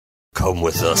Come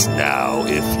with us now,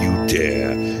 if you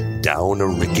dare, down a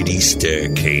rickety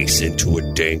staircase into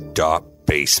a dank, dark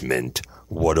basement.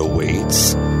 What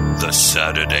awaits? The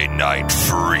Saturday Night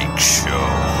Freak Show.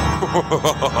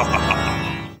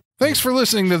 Thanks for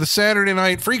listening to the Saturday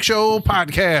Night Freak Show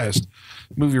podcast,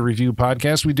 movie review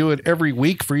podcast. We do it every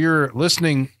week for your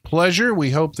listening pleasure. We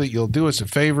hope that you'll do us a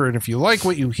favor, and if you like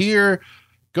what you hear,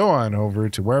 go on over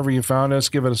to wherever you found us,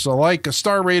 give us a like, a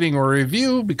star rating, or a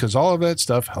review, because all of that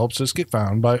stuff helps us get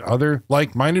found by other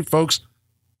like-minded folks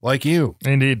like you.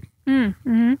 Indeed.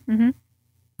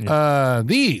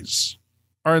 These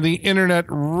are the Internet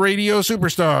Radio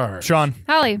Superstars. Sean.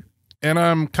 Holly. And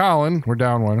I'm Colin. We're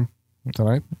down one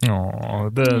tonight. Oh,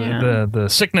 the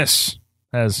sickness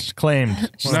has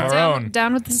claimed one of our own.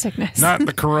 Down with the sickness. Not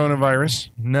the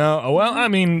coronavirus. No. Well, I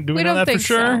mean, do we know don't that for think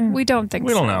sure? so. We don't think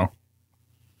so. We don't know.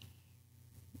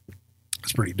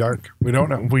 It's pretty dark. We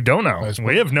don't know. We don't know.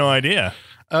 We have no idea.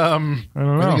 I don't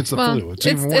know. I think it's the flu. It's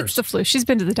even worse. It's the flu. She's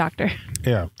been to the doctor.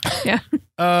 Yeah. Yeah.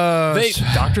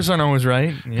 Doctors aren't always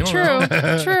right. You don't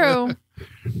know. True.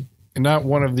 Not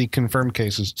one of the confirmed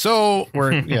cases. So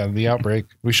we're the outbreak.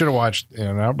 We should have watched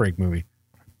an outbreak movie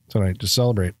tonight to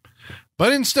celebrate.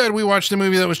 But instead we watched a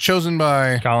movie that was chosen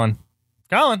by Colin.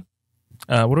 What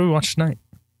do we watch tonight?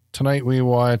 Tonight we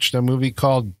watched a movie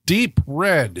called Deep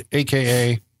Red,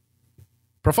 aka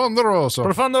Profundo Rosso.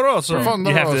 Profundo Rosso. You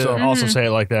have to also say it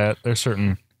like that. There's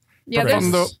certain Yeah,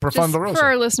 Profundo Rosso. For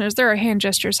our listeners, there are hand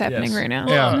gestures happening right now.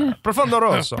 Yeah. Profundo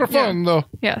Rosso. Profundo.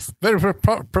 Yes. Very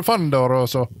Profundo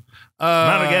Rosso.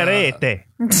 Margarete.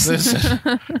 That's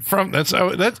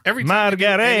every time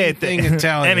Margarete. anything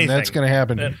Italian. That's going to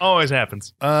happen. It always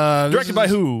happens. Directed by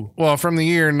who? Well, from the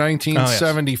year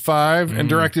 1975 and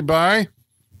directed by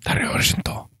Dario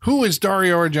Argento. Who is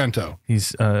Dario Argento?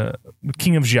 He's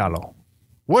king of Giallo.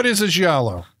 What is a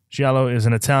Giallo? Giallo is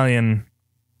an Italian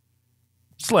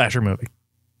slasher movie.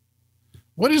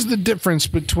 What is the difference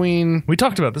between... We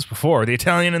talked about this before. The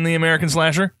Italian and the American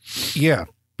slasher? Yeah,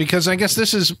 because I guess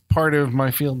this is part of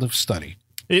my field of study.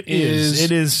 It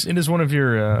is one of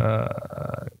your...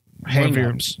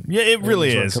 hang-ups. Yeah, it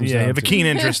really is. Yeah, you have a keen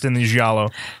interest in the Giallo.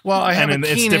 Well, I have and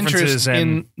a keen interest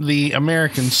in the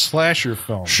American slasher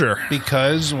film. Sure.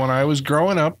 Because when I was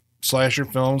growing up, slasher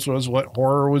films was what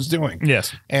horror was doing.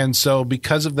 Yes. And so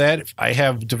because of that, I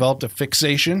have developed a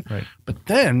fixation. Right. But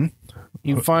then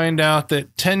you find out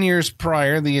that 10 years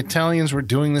prior, the Italians were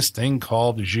doing this thing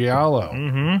called Giallo.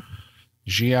 Mm-hmm.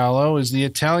 Giallo is the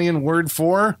Italian word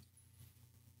for...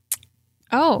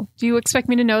 Oh, do you expect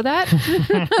me to know that?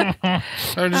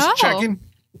 I'm just checking.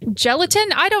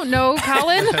 Gelatin? I don't know,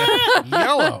 Colin.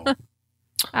 Yellow.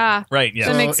 Right, yeah.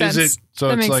 That makes sense.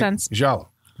 That makes like sense. Giallo.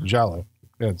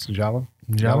 Yeah, it's Giallo.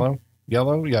 Yellow?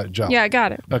 Yeah, Giallo. Yeah, I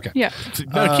got it. Okay. Yeah.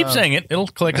 No, keep saying it. It'll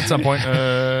click at some point.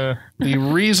 The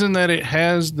reason that it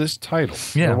has this title,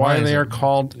 or why they are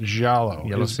called Giallo,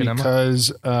 is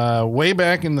because way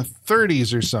back in the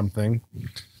 30s or something,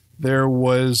 there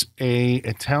was a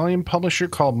Italian publisher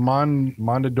called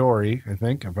Mondadori, I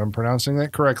think, if I'm pronouncing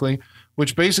that correctly,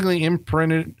 which basically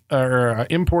imported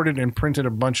and printed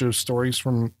a bunch of stories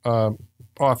from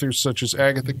authors such as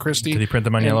Agatha Christie. Did he print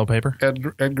them on yellow paper?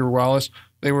 Edgar Wallace.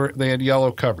 They had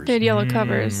yellow covers. They had yellow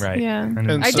covers. Right. Yeah.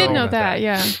 And I so, did know that.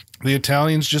 Yeah. The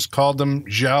Italians just called them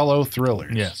Giallo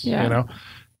thrillers. Yes. Yeah. You know?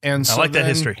 And so I like that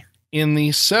history. In the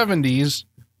 70s,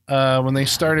 when they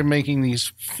started making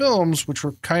these films, which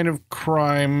were kind of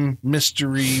crime,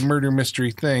 mystery, murder mystery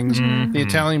things, the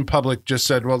Italian public just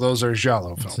said, well, those are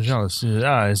Giallo films.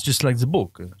 It's just like the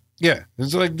book. Yeah,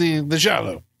 it's like the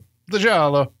Giallo. The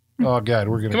Giallo. Oh, God,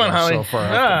 we're going to go so far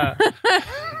out there.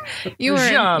 You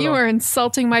were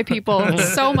insulting my people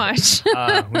so much.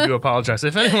 We do apologize.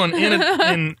 If anyone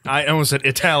I almost said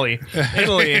Italy. If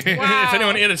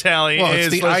anyone in Italy it's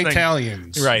is the listening.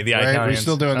 Italians. Right, the Italians. We're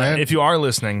still doing that? If you are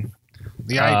listening,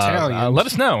 the Italians. let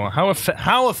us know.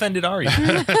 How offended are you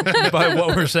by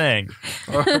what we're saying?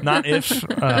 Not if,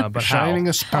 but shining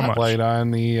a spotlight on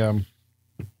the...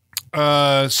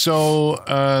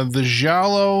 the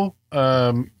Giallo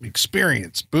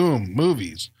experience, boom,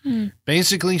 movies,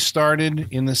 basically started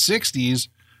in the 60s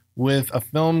with a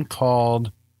film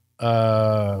called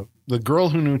The Girl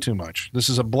Who Knew Too Much. This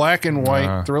is a black and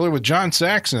white thriller with John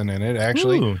Saxon in it,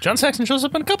 actually. Ooh, John Saxon shows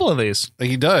up in a couple of these.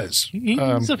 He does. He's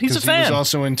a fan. He was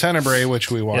also in Tenebrae,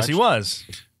 which we watched. Yes, he was.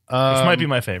 Which might be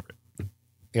my favorite.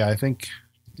 Yeah, I think...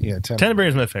 Yeah, Tenebrae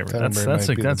is my favorite. That's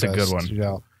a good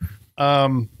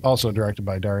one. Also directed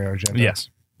by Dario Argento. Yes.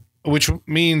 Which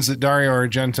means that Dario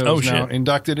Argento is now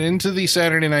inducted into the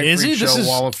Saturday Night Freak Show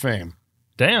Wall of Fame.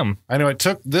 Damn. I know it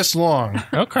took this long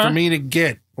for me to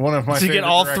get one of my favorite. So you get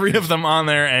all three of them on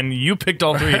there, and you picked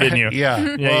all three, didn't you? Yeah.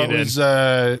 Yeah, well, you did. It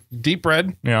was Deep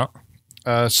Red, yeah,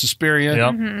 Suspiria,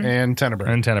 and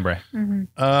Tenebrae.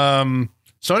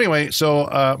 So anyway,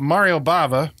 Mario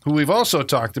Bava, who we've also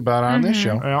talked about on this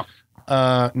show,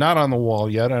 not on the wall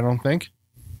yet, I don't think.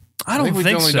 I think we've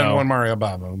only done one Mario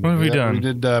Bava. What have we done? We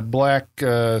did Black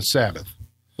Sabbath,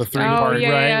 the 3-part.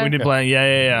 Right, we did Black.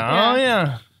 Yeah. Oh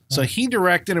yeah. So he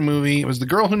directed a movie. It was The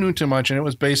Girl Who Knew Too Much, and it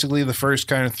was basically the first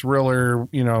kind of thriller,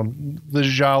 the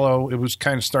Giallo. It was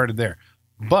kind of started there.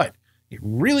 But it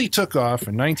really took off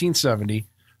in 1970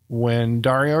 when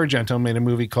Dario Argento made a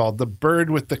movie called The Bird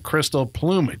with the Crystal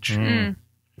Plumage.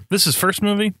 This is his first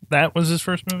movie? That was his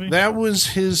first movie? That was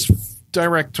his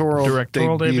directorial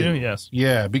debut. Yes.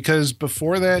 Yeah, because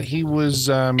before that he was...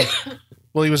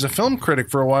 he was a film critic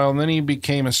for a while, and then he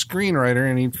became a screenwriter,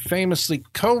 and he famously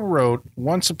co-wrote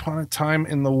Once Upon a Time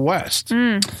in the West.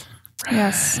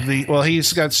 Yes.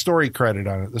 He's got story credit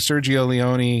on it. The Sergio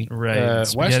Leone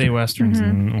spaghetti westerns,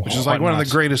 which is like one of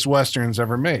the greatest westerns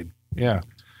ever made. Yeah.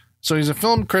 So he's a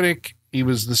film critic. He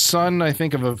was the son, I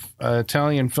think, of an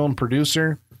Italian film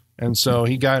producer. And so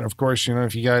he got, of course,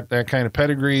 if you got that kind of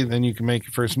pedigree, then you can make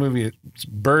your first movie. It's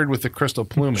Bird with the Crystal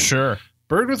Plumage. Sure.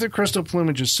 Bird with the Crystal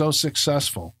Plumage is so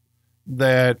successful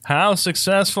that... How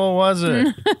successful was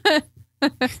it?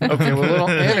 Okay, well, a little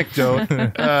anecdote,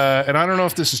 and I don't know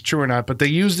if this is true or not, but they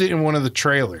used it in one of the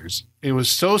trailers. It was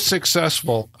so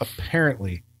successful,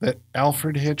 apparently, that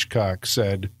Alfred Hitchcock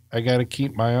said, I got to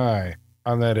keep my eye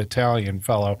on that Italian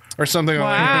fellow, or something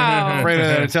like that. Right on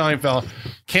that Italian fellow.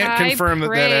 Can't confirm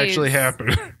that actually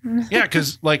happened. Yeah,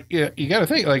 because, you got to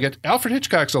think, Alfred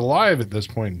Hitchcock's alive at this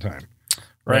point in time.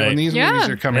 Right, when these movies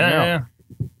are coming out. Yeah.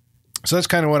 So that's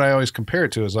kind of what I always compare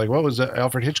it to, is what was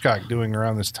Alfred Hitchcock doing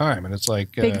around this time? And it's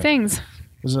like... big things.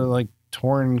 Was it like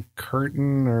Torn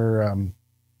Curtain or...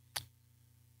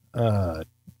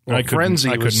 Frenzy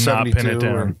I was could 72. not pin it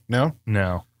down. No?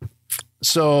 No.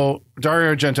 So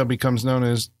Dario Argento becomes known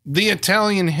as the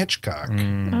Italian Hitchcock.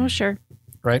 Oh, sure.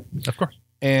 Right? Of course.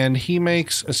 And he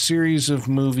makes a series of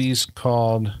movies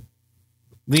called...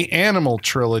 The Animal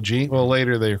Trilogy. Well,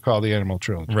 later they were called the Animal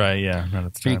Trilogy. Right, yeah. Not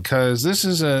at the time. Because this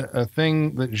is a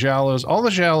thing that Giallos... All the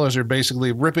Giallos are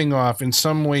basically ripping off in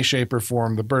some way, shape, or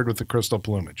form the Bird with the Crystal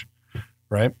Plumage.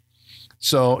 Right?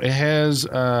 So it has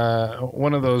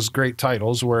one of those great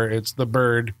titles where it's the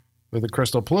bird with the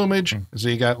crystal plumage. So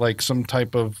you got some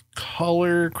type of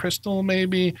color crystal,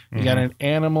 maybe. You got an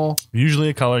animal. Usually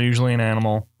a color, usually an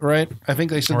animal. Right? I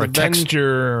think they said or a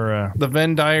texture. The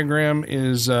Venn diagram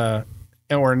is...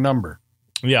 or a number.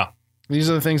 Yeah. These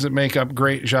are the things that make up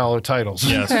great Giallo titles.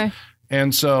 Yes. Okay.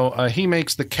 And so he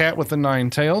makes the cat with the 9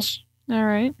 tails. All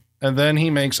right. And then he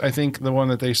makes, I think, the one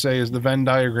that they say is the Venn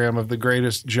diagram of the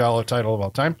greatest Giallo title of all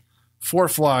time. 4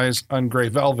 Flies on Gray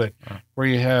Velvet, where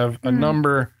you have a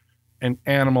number, an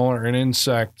animal or an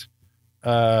insect,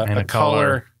 and a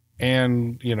color,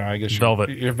 and, I guess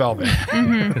velvet. Your velvet.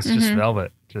 It's just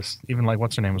velvet. Just even like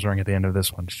what's her name was wearing at the end of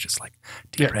this one. It's just like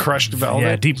deep red. Crushed velvet.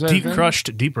 Yeah, deep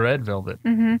crushed, deep red velvet.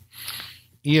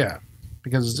 Yeah,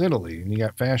 because it's Italy and you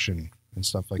got fashion and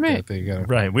stuff like that. They got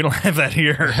right. We don't have that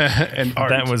here. And art.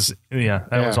 That was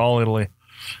was all Italy.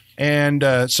 And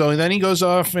so then he goes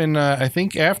off, and I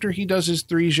think after he does his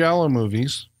 3 Giallo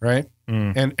movies, right?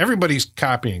 And everybody's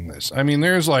copying this. I mean,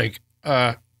 there's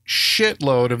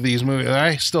shitload of these movies.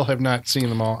 I still have not seen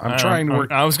them all. I'm trying to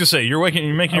work. I was gonna say you're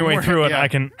making your way through it. I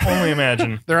can only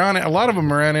imagine. They're on it. A lot of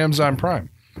them are on Amazon Prime,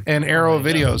 and Arrow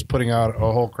Video's putting out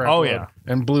a whole crap. Oh yeah,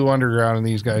 and Blue Underground and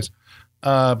these guys.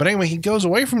 But anyway, he goes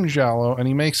away from Giallo and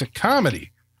he makes a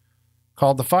comedy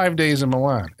called The 5 Days in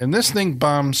Milan, and this thing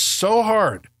bombs so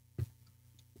hard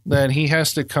that he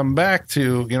has to come back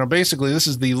to, basically this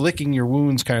is the licking your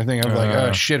wounds kind of thing. I'm like,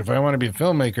 oh shit, if I want to be a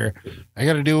filmmaker, I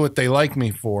got to do what they like me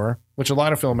for, which a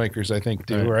lot of filmmakers I think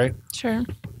do, right? Sure.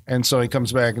 And so he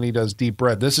comes back and he does Deep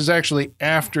Red. This is actually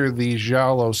after the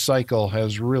Giallo cycle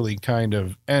has really kind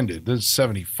of ended. This is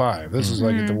 75. This is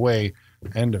like at the way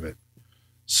end of it.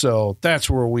 So that's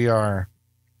where we are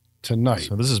tonight.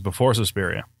 So this is before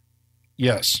Suspiria.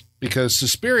 Yes, because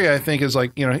Suspiria, I think, is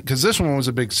because this one was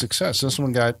a big success. This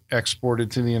one got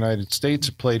exported to the United States.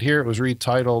 It played here. It was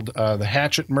retitled The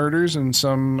Hatchet Murders in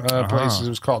some places. It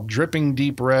was called Dripping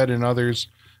Deep Red in others.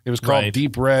 It was called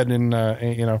Deep Red and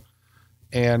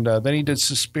then he did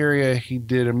Suspiria. He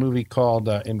did a movie called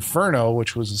Inferno,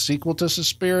 which was a sequel to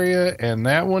Suspiria, and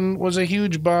that one was a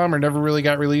huge bomb or never really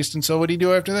got released. And so what did he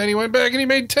do after that? He went back and he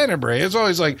made Tenebrae. It's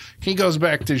always like he goes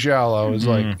back to Giallo. It's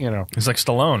He's like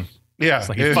Stallone. Yeah. It's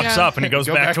like he fucks up and he goes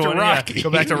back to Rocky.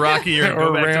 Go back to Rocky or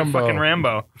go back Rambo. to fucking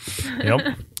Rambo.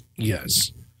 Yep.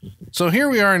 Yes. So here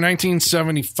we are in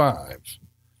 1975.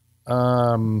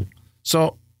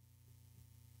 So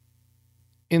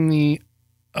in the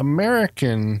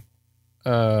American...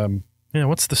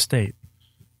 what's the state?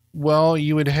 Well,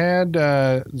 you would had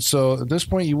so at this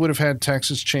point you would have had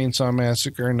Texas Chainsaw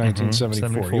Massacre in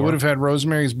 1974. 74. You would have had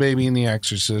Rosemary's Baby and The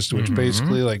Exorcist, which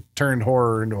basically like turned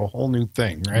horror into a whole new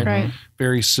thing, right? Right.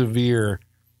 Very severe,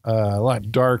 a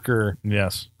lot darker.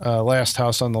 Yes. Last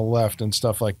House on the Left and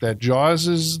stuff like that. Jaws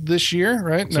is this year,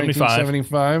 right?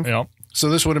 1975. Yep. So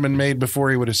this would have been made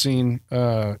before he would have seen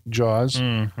Jaws.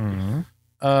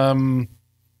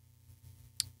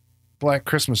 Black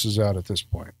Christmas is out at this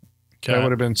point. Okay. That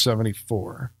would have been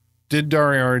 74. Did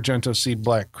Dario Argento see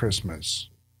Black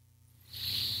Christmas?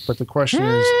 But the question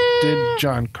is, did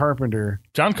John Carpenter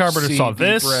saw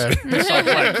this. He saw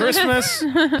Black Christmas.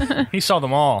 He saw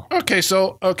them all.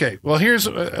 Okay, well, here's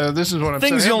this is what I'm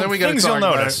saying. Then we got to talk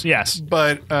about it. Yes.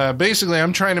 But basically,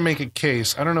 I'm trying to make a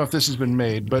case. I don't know if this has been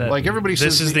made, but like everybody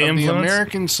says, the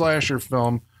American slasher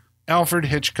film, Alfred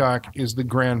Hitchcock is the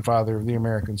grandfather of the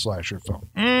American slasher film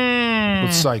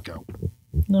with Psycho.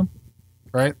 No.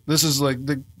 Right? This is like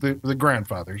the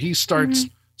grandfather. He starts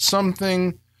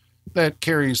something that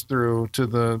carries through to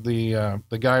the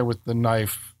guy with the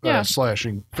knife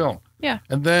slashing film. Yeah.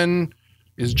 And then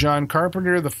is John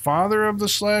Carpenter the father of the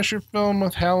slasher film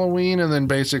with Halloween? And then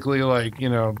basically like,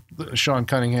 Sean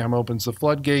Cunningham opens the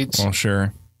floodgates. Well,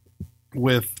 sure.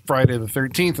 With Friday the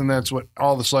 13th, and that's what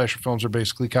all the slasher films are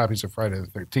basically copies of Friday the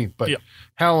 13th. But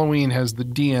Halloween has the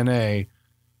DNA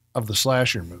of the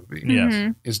slasher movie.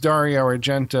 Yes. Is Dario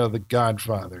Argento the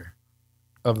godfather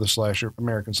of the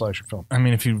American slasher film? I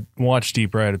mean, if you watch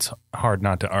Deep Red, it's hard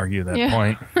not to argue that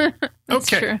point.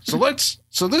 Okay, true.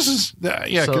 So this is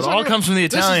because it all comes from the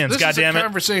Italians. This is a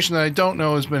conversation that I don't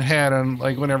know has been had on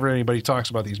like whenever anybody talks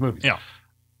about these movies. Yeah.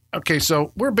 Okay,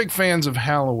 so we're big fans of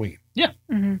Halloween. Yeah,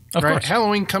 of course.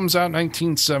 Halloween comes out in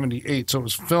 1978, so it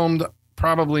was filmed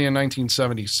probably in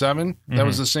 1977. That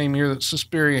was the same year that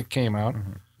Suspiria came out.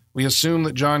 We assume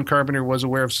that John Carpenter was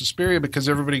aware of Suspiria because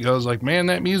everybody goes like, man,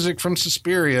 that music from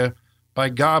Suspiria by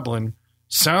Goblin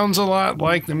sounds a lot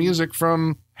like the music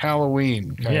from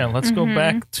Halloween. Yeah, let's go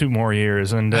back 2 more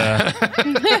years and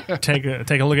take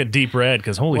a look at Deep Red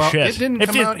because holy shit. It didn't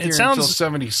come out here until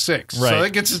 76, right. So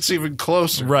that gets it's even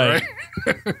closer. Right?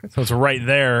 So it's right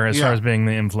there as far as being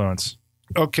the influence.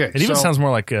 Okay. It even sounds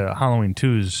more like Halloween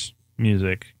 2's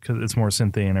music because it's more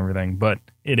synthy and everything, but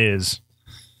it is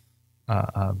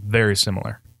very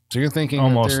similar. So you're thinking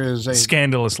almost that there is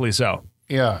scandalously so.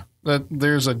 Yeah. That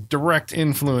there's a direct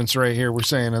influence right here, we're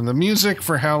saying. And the music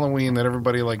for Halloween that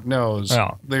everybody knows,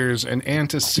 there's an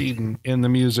antecedent in the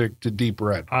music to Deep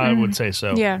Red. I would say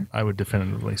so. Yeah. I would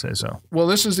definitively say so. Well,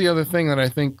 this is the other thing that I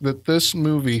think that this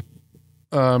movie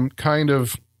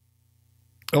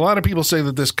a lot of people say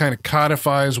that this kind of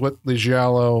codifies what the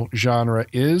Giallo genre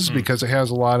is because it has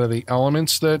a lot of the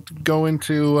elements that go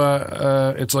into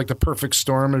it's like the perfect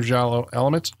storm of Giallo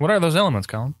elements. What are those elements,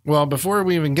 Colin? Well, before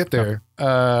we even get there,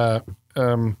 what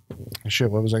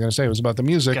was I going to say? It was about the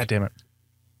music. God damn it.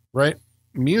 Right?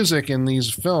 Music in these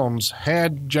films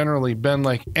had generally been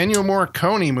like Ennio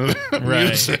Morricone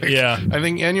music. Yeah. I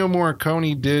think Ennio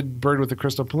Morricone did Bird with the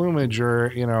Crystal Plumage or,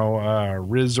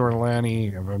 Riz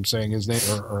Orlani, if I'm saying his name,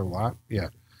 or Lot. Yeah.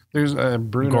 There's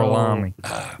Bruno. Gorlami.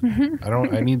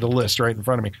 I need the list right in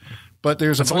front of me. But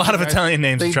there's a lot of Italian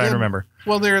names to try and remember.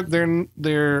 Well,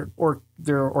 they're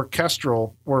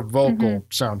orchestral or vocal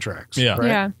soundtracks. Yeah. Right?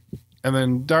 Yeah. And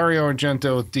then Dario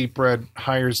Argento with Deep Red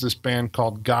hires this band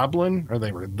called Goblin, or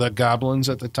they were the Goblins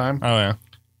at the time. Oh, yeah.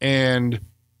 And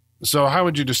so how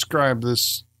would you describe the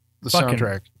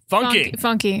soundtrack? Funky.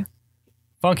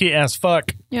 Funky as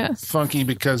fuck. Yes. Funky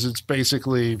because it's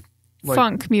basically like,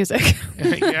 funk music.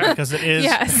 Yeah. Because it is.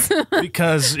 Yes.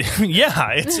 Because, it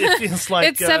feels like,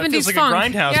 it's 70s it feels like funk.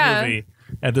 A Grindhouse movie.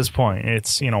 At this point,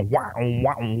 it's guitar.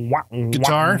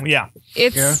 Yeah,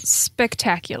 it's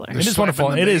spectacular. It is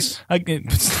wonderful. It is.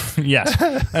 Yes,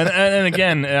 and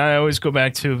again, I always go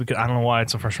back to because I don't know why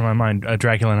it's so fresh in my mind.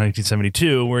 Dracula in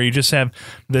 1972, where you just have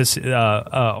this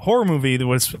horror movie that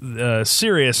was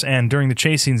serious, and during the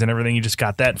chase scenes and everything, you just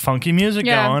got that funky music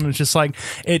going. It's just like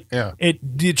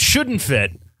it shouldn't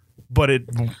fit. But it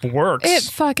works. It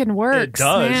fucking works. It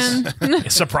does. Man.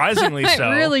 Surprisingly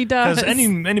so. It really does. Because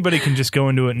anybody can just go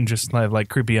into it and just have like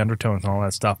creepy undertones and all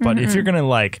that stuff. But if you're going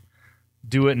to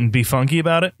do it and be funky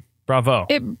about it, bravo.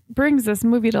 It brings this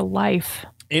movie to life.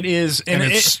 It is. And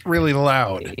it's really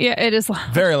loud. Yeah, it is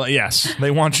loud. Very loud. Yes.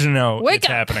 They want you to know Wake it's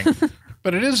up. happening.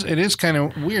 But it is kind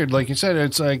of weird. Like you said,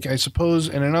 it's like, I suppose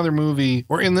in another movie,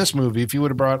 or in this movie, if you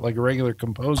would have brought like a regular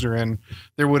composer in,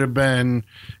 there would have been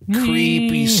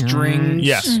creepy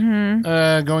strings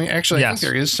going. Actually, I think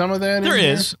there is some of that. There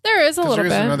is a little bit. There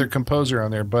is another composer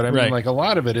on there. But I mean, like a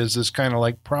lot of it is this kind of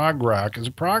like prog rock. Is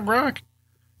it prog rock?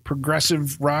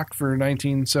 Progressive rock for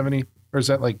 1970? Or is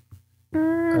that like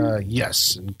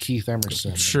Yes, and Keith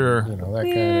Emerson. Sure. And, that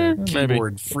kind of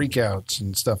keyboard freakouts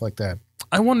and stuff like that.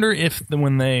 I wonder if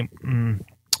when they,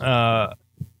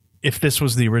 if this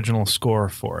was the original score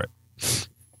for it,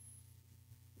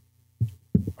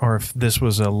 or if this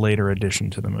was a later addition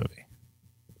to the movie.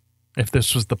 If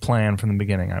this was the plan from the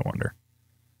beginning, I wonder.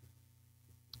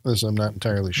 This I'm not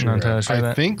entirely sure.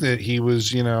 I think that he was,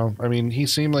 he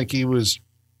seemed like he was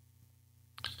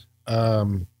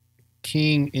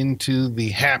keying into the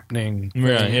happening.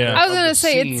 Yeah. I was going to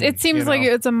say, it seems like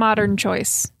it's a modern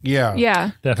choice. Yeah.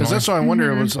 Yeah. Because that's why I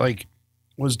wonder, it was like,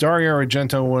 was Dario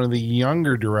Argento one of the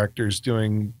younger directors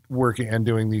doing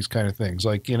these kind of things?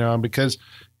 Like, because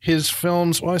his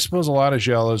films, well, I suppose a lot of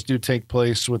giallos do take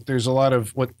place there's a lot of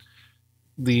what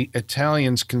the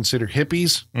Italians consider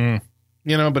hippies.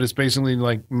 But it's basically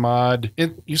like mod.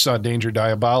 You saw Danger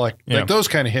Diabolic, like those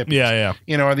kind of hippies. Yeah.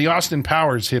 Or the Austin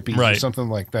Powers hippies or something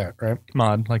like that, right?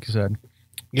 Mod, like you said.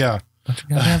 Yeah. Bunch of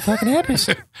goddamn fucking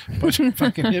hippies. Bunch of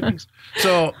fucking hippies.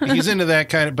 So he's into that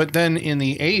kind of, but then in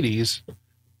the 80s,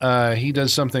 he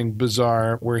does something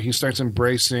bizarre where he starts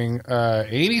embracing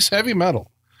 80s heavy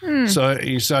metal. So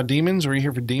you saw Demons? Were you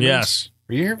here for Demons? Yes.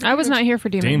 Were you here for I was not here for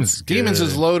Demons. Demons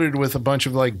is loaded with a bunch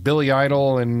of like Billy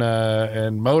Idol and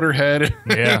Motorhead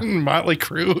and Motley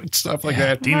Crue and stuff like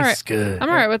that. Demons is good. I'm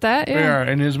all right with that. Yeah.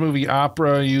 And his movie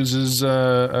Opera uses he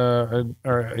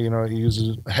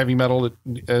uses heavy metal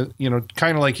that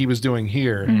kind of like he was doing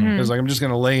here. It's like, I'm just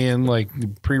going to lay in like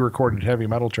pre-recorded heavy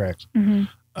metal tracks.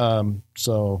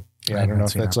 So I don't know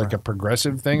if that's like a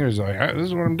progressive thing or is like, this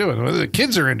is what I'm doing. The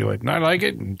kids are into it and I like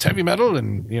it and it's heavy metal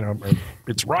and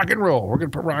it's rock and roll. We're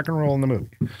going to put rock and roll in the movie.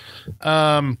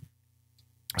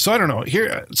 So I don't know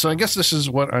here. So I guess this is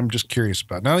what I'm just curious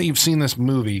about. Now that you've seen this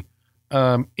movie,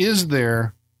 is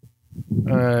there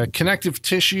connective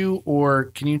tissue,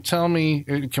 or can you tell me,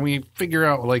 can we figure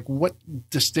out like what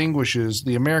distinguishes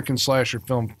the American slasher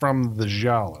film from the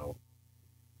giallo?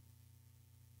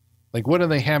 Like, what do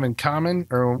they have in common,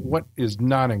 or what is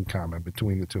not in common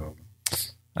between the two of them?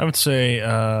 I would say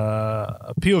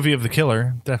a POV of the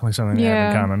killer, definitely something they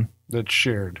have in common. That's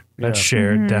shared.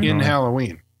 Shared, definitely. In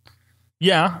Halloween.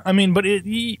 Yeah,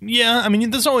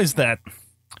 there's always that.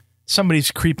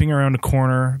 Somebody's creeping around a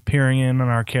corner, peering in on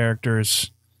our characters.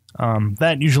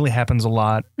 That usually happens a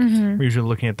lot. We're usually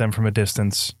looking at them from a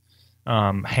distance.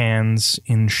 Hands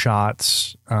in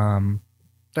shots.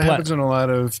 That happens in a lot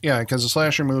of, because a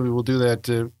slasher movie will do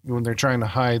that when they're trying to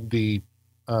hide the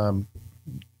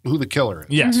who the killer is.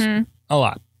 Yes, a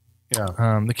lot.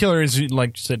 Yeah. The killer is,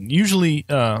 like you said, usually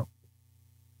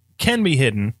can be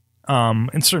hidden.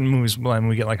 In certain movies, when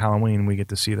we get like Halloween, we get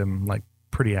to see them like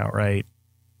pretty outright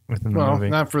within the movie. Well,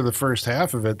 not for the first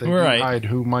half of it. They hide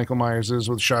who Michael Myers is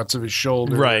with shots of his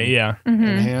shoulder. And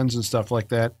hands and stuff like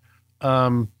that.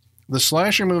 The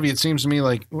slasher movie, it seems to me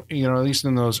like, at least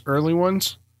in those early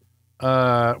ones,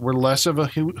 were less of a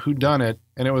whodunit,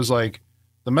 and it was like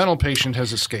the mental patient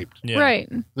has escaped. Yeah. Right.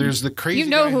 There's the crazy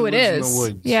guy who it is. In the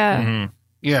woods. Yeah.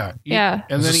 Yeah.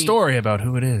 And there's a story about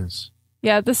who it is.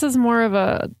 Yeah, this is more of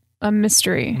a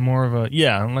mystery. More of a,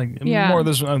 more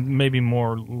there's maybe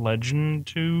more legend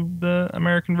to the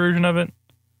American version of it.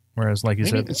 Whereas, like you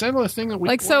said, is that a thing that we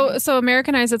like so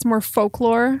Americanized? It's more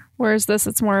folklore, whereas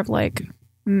it's more of like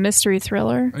mystery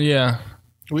thriller. Yeah.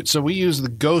 So we use the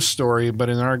ghost story, but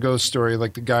in our ghost story,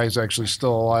 like the guy's actually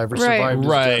still alive or survived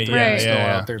his death. He's still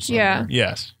out there somewhere.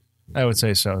 Yes, I would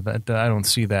say so. That I don't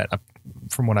see that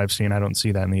from what I've seen. I don't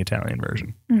see that in the Italian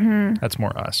version. That's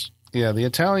more us. Yeah, the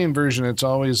Italian version, it's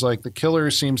always like the killer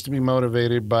seems to be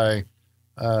motivated by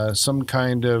some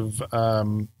kind of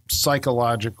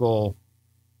psychological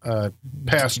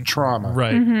past trauma.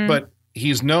 Right. But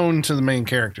he's known to the main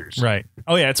characters. Right.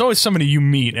 Oh, yeah. It's always somebody you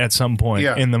meet at some point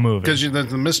in the movie. Because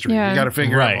that's the mystery. You got to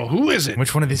figure out, who is it?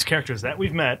 Which one of these characters that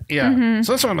we've met? Yeah.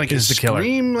 So that's why I'm like, is the killer.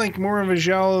 Scream like more of a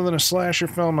giallo than a slasher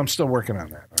film? I'm still working on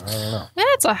that. I don't know.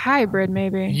 It's a hybrid,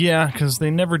 maybe. Yeah, because they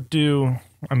never do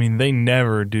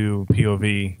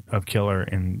POV of killer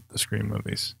in the Scream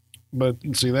movies. But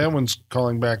see, that one's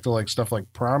calling back to like stuff like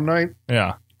Prom Night.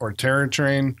 Yeah. Or Terror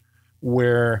Train,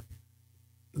 where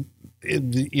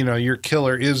your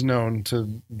killer is known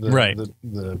to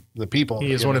the people.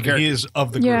 He is he is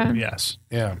of the group. Yes.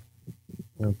 Yeah.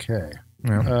 Okay.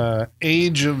 Yeah.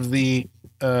 Age of the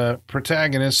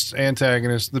protagonists,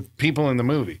 antagonists, the people in the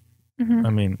movie. I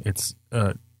mean, it's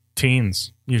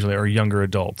teens usually, or younger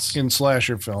adults in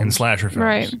slasher films.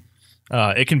 Right.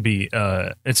 It can be.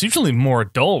 It's usually more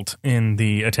adult in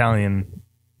the Italian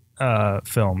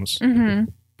films.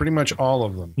 Pretty much all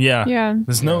of them. Yeah.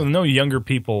 There's no younger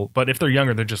people, but if they're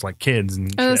younger, they're just like kids. And I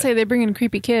was going to say they bring in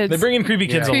creepy kids. They bring in creepy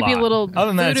kids a lot. Creepy little Other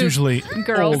than that, it's usually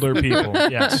girls. older people.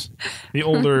 Yes, the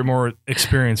older, more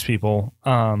experienced people.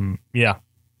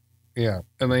 Yeah,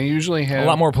 and they usually have a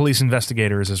lot more police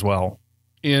investigators as well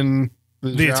in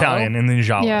the Italian in the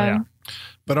Giallo. Yeah,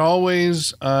 but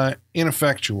always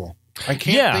ineffectual. I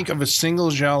can't think of a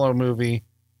single Giallo movie.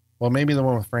 Well, maybe the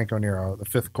one with Franco Nero, The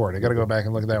Fifth Court. I got to go back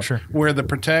and look at that. Sure. Where the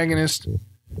protagonist,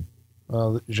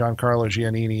 Giancarlo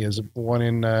Giannini, is one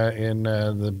in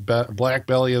the Black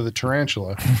Belly of the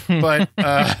Tarantula. But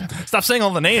stop saying all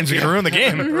the names; you're gonna ruin the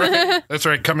game. Right. That's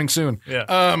right. Coming soon.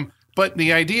 Yeah. But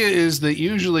the idea is that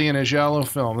usually in a Giallo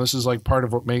film, this is like part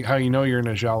of how you know you're in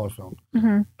a Giallo film.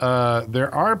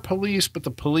 There are police, but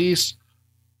the police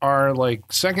are like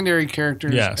secondary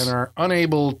characters and are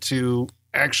unable to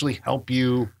actually help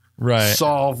you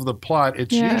solve the plot.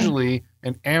 It's usually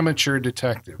an amateur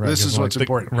detective. This is what's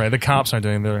important. Right. The cops aren't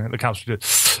doing the cops are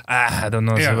just, I don't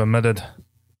know. Yeah. Method.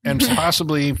 And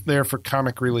possibly there for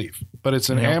comic relief. But it's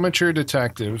an amateur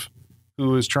detective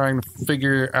who is trying to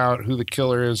figure out who the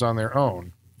killer is on their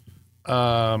own.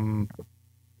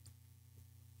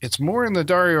 It's more in the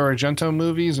Dario Argento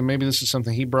movies, and maybe this is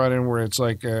something he brought in where it's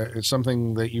like it's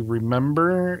something that you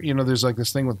remember. You know, there's like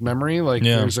this thing with memory. Like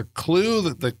there's a clue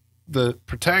that the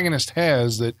protagonist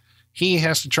has that he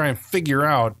has to try and figure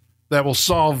out that will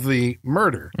solve the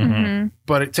murder.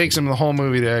 But it takes him the whole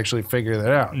movie to actually figure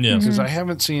that out. Yeah. Because I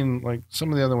haven't seen, like,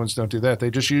 some of the other ones don't do that. They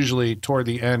just usually, toward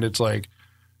the end, it's like,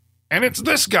 and it's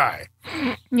this guy.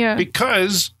 Yeah.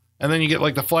 Because, and then you get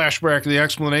like the flashback, the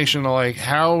explanation of like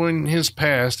how in his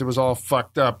past it was all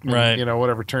fucked up. And, you know,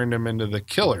 whatever turned him into the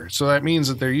killer. So that means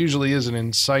that there usually is an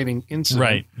inciting incident.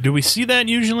 Right. Do we see that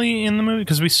usually in the movie?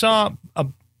 Because we saw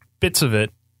bits of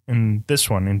it in this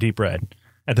one, in Deep Red,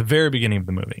 at the very beginning of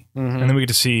the movie. And then we get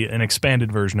to see an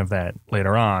expanded version of that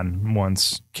later on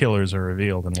once killers are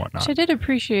revealed and whatnot. I did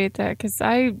appreciate that because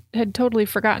I had totally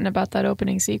forgotten about that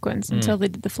opening sequence until they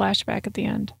did the flashback at the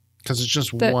end. Because it's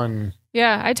just one.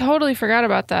 Yeah, I totally forgot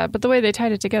about that. But the way they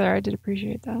tied it together, I did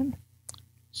appreciate that.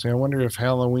 See, I wonder if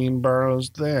Halloween borrows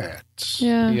that.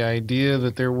 Yeah. The idea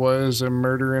that there was a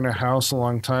murder in a house a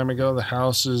long time ago. The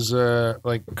house is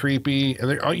like creepy.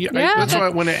 That's why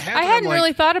when it happened, I hadn't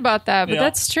really thought about that, but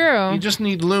that's true. You just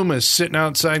need Loomis sitting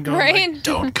outside going, like,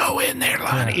 don't go in there,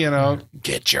 Lonnie. You know,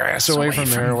 get your ass away from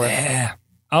there.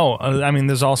 Oh, I mean,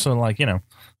 there's also like, you know,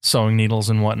 sewing needles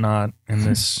and whatnot in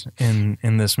this in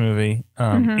this movie.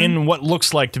 In what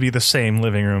looks like to be the same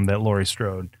living room that Laurie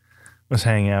Strode was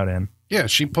hanging out in. Yeah,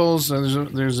 she pulls.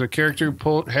 There's a character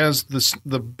who has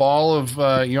the ball of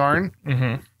yarn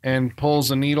and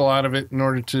pulls a needle out of it in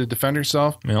order to defend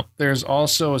herself. Yep. There's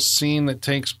also a scene that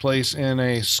takes place in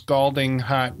a scalding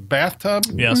hot bathtub.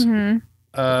 Yes.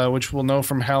 Which we'll know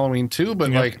from Halloween 2, but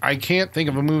like I can't think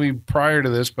of a movie prior to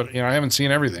this, but you know I haven't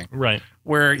seen everything. Right.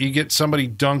 Where you get somebody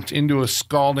dunked into a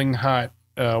scalding hot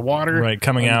water. Right,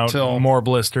 coming out more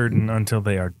blistered until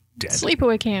they are dead.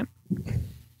 Sleepaway Camp.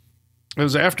 It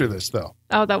was after this, though.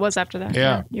 Oh, that was after that.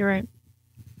 Yeah. You're right.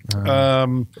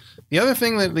 The other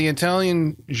thing that the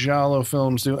Italian Giallo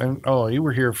films do, and you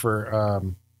were here for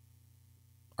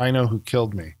I Know Who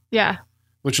Killed Me. Yeah.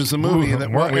 Which is the movie that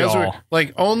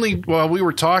we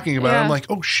were talking about it, I'm like,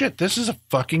 oh shit, this is a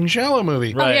fucking Giallo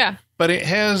movie. Right. Oh, yeah. But it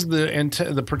has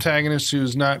the protagonist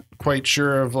who's not quite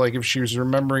sure of like if she was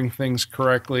remembering things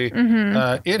correctly.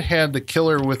 It had the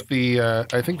killer with the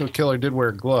I think the killer did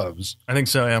wear gloves. I think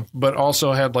so, yeah. But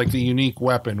also had like the unique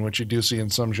weapon, which you do see in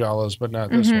some Giallos, but not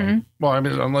this one. Well, I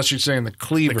mean, unless you're saying the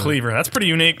cleaver. The cleaver, that's pretty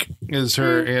unique. Is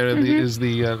her is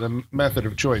the method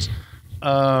of choice.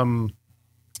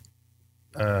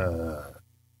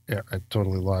 Yeah, I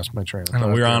totally lost my train of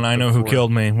thought. We were on I Know Who Killed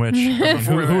Me, which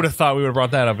who would have thought we would have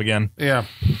brought that up again? Yeah.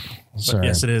 But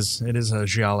yes, it is. It is a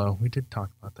Giallo. We did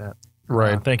talk about that.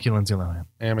 Right. Thank you, Lindsay Lohan.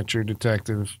 Amateur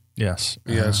detective. Yes.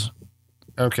 Yes.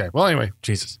 Okay. Well, anyway.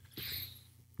 Jesus.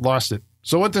 Lost it.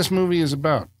 So what this movie is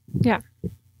about. Yeah.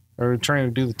 Are we trying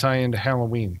to do the tie-in to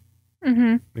Halloween?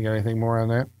 You got anything more on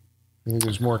that? You think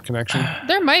there's more connection?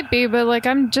 There might be, but like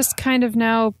I'm just kind of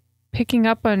now picking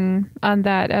up on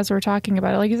that as we're talking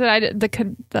about it. Like you said,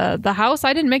 the house,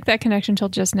 I didn't make that connection till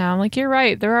just now. I'm like, you're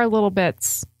right. There are little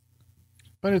bits.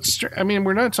 But I mean,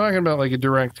 we're not talking about like a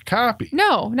direct copy.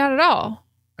 No, not at all.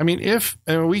 I mean,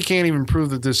 we can't even prove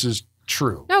that this is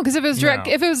true. No, because if it was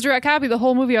direct copy, the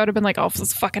whole movie I would have been like, oh, this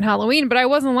is fucking Halloween. But I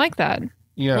wasn't like that.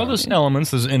 Yeah. Well, there's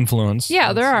elements, there's influence.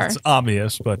 Yeah, there are. It's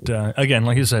obvious, but again,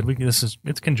 like you said,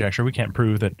 it's conjecture. We can't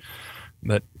prove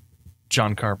that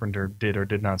John Carpenter did or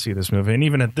did not see this movie, and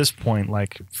even at this point,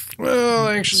 well,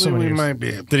 actually, we might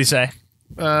be. Did he say?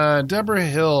 Deborah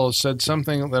Hill said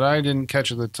something that I didn't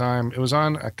catch at the time. It was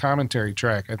on a commentary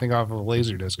track, I think, off of a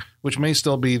Laserdisc, which may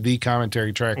still be the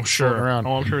commentary track. Oh, sure. Around.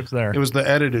 Oh, I'm sure it's there. It was the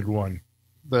edited one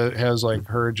that has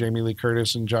her, Jamie Lee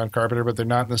Curtis, and John Carpenter, but they're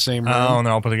not in the same room. Oh, and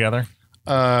they're all put together.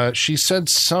 She said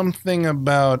something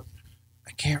about,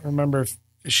 I can't remember if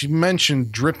she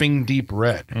mentioned Dripping Deep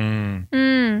Red.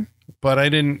 But I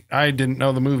didn't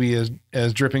know the movie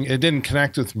as Dripping. It didn't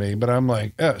connect with me, but I'm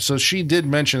like, oh, so she did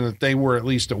mention that they were at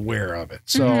least aware of it.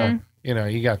 So,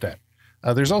 you got that.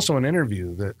 There's also an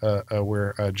interview that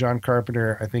where John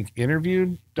Carpenter, I think,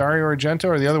 interviewed Dario Argento,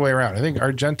 or the other way around. I think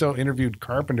Argento interviewed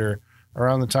Carpenter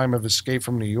around the time of Escape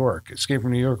from New York. Escape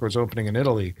from New York was opening in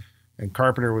Italy, and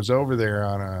Carpenter was over there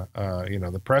on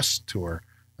the press tour,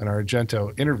 and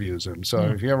Argento interviews him. So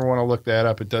if you ever want to look that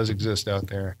up, it does exist out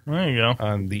there. There you go.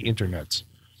 On the internets.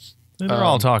 They're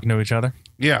all talking to each other.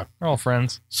 Yeah. They're all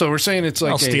friends. So we're saying it's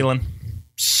like all stealing.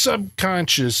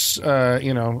 Subconscious,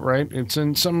 right? It's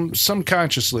in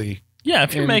subconsciously. Yeah,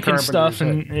 if you're making stuff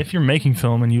and if you're making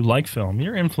film and you like film,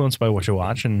 you're influenced by what you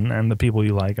watch and the people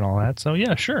you like and all that. So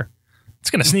yeah, sure.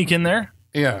 It's going to sneak in there.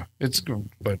 Yeah,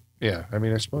 but yeah, I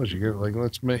mean, I suppose you go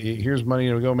here's money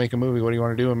to go make a movie. What do you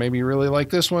want to do? And maybe you really like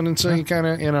this one, and so you kind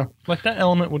of, like that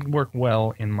element would work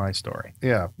well in my story.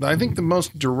 Yeah, I think the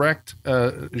most direct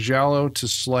giallo to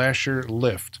slasher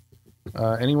lift.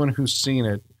 Anyone who's seen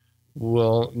it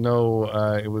will know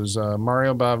it was a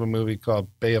Mario Bava movie called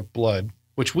Bay of Blood,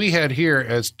 which we had here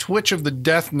as Twitch of the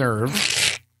Death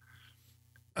Nerve.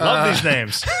 Love these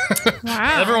names.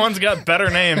 Wow. Everyone's got better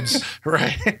names.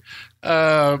 Right.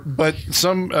 But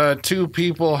some two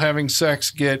people having sex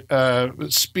get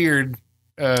speared,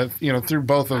 through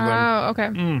both of them. Oh, okay.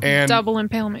 And double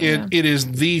impalement. It is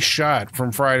the shot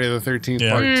from Friday the 13th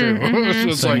Part 2. So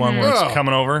it's Same one where it's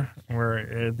coming over,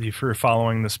 where you're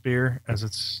following the spear as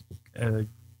it's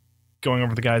going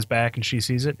over the guy's back and she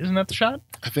sees it. Isn't that the shot?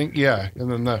 I think, yeah. And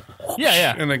then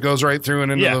yeah. And it goes right through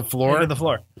and into the floor. Into the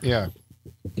floor. Yeah.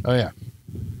 Oh, yeah.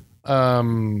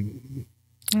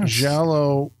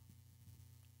 Giallo.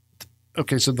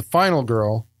 Okay, so the final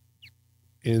girl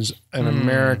is an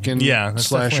American that's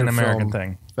slasher an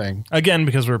American thing. Again,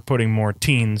 because we're putting more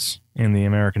teens in the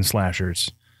American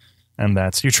slashers, and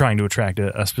you're trying to attract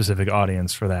a specific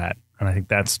audience for that. And I think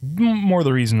that's more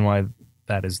the reason why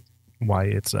it's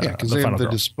because they have the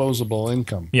disposable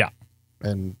income. Yeah.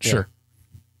 And sure.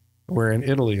 Where in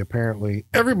Italy, apparently,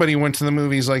 everybody went to the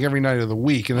movies like every night of the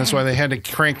week, and that's why they had to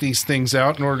crank these things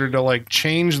out in order to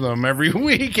change them every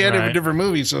week at a different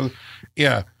movie. So,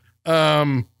 yeah,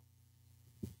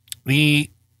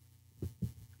 the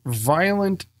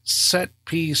violent set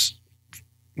piece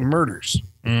murders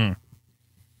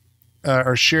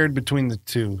are shared between the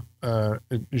two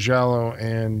giallo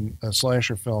and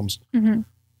slasher films. Mm-hmm.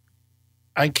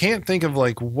 I can't think of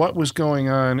what was going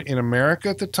on in America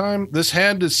at the time. This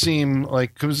had to seem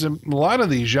because a lot of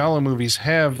these giallo movies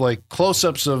have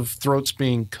close-ups of throats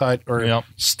being cut or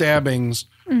stabbings,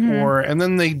 and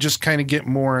then they just kind of get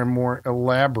more and more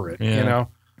elaborate.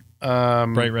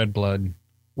 Bright red blood.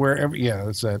 Wherever,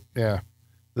 that's that. Yeah,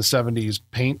 the 70s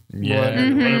paint blood, blood.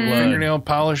 fingernail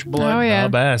polish blood. Oh yeah, the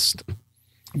best.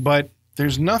 But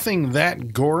there's nothing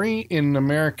that gory in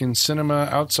American cinema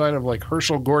outside of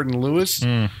Herschel Gordon Lewis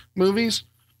movies.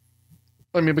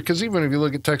 I mean, because even if you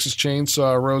look at Texas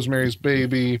Chainsaw, Rosemary's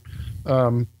Baby,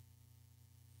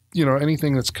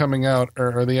 anything that's coming out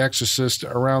or The Exorcist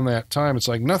around that time, it's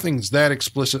nothing's that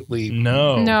explicitly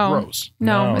gross.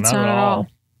 No, it's not at all.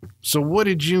 So what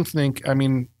did you think? I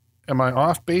mean, am I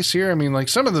off base here? I mean,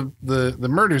 some of the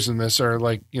murders in this are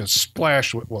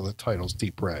splashed with, the title's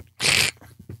Deep Red.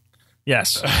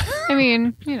 Yes. I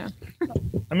mean,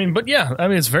 but yeah,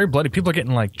 it's very bloody. People are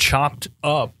getting chopped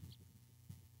up,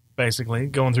 basically,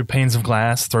 going through panes of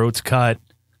glass, throats cut,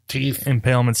 teeth,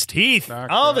 impalements, teeth.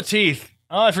 The teeth.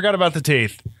 Oh, I forgot about the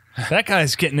teeth. That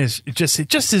guy's getting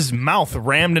his mouth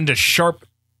rammed into sharp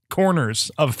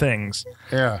corners of things.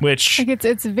 Yeah. Which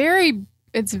it's very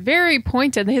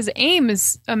pointed. His aim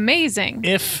is amazing.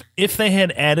 If they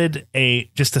had added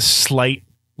just a slight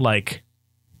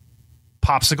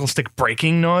popsicle stick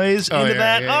breaking noise into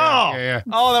that. That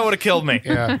would have killed me.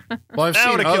 Yeah. Well, I've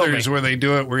seen others where they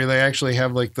do it where they actually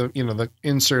have the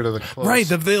insert of the close. Right.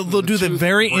 They'll do the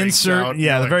very insert.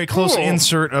 The very close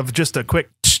insert of just a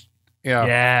quick.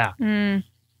 Yeah. Yeah.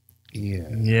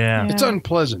 Yeah. It's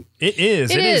unpleasant. It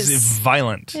is. It is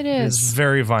violent. It is. It's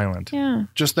very violent. Yeah.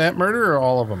 Just that murder or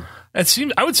all of them? It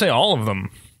seems. I would say all of them.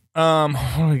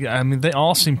 I mean, they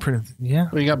all seem pretty. Yeah.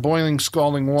 Well, you got boiling,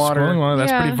 scalding water.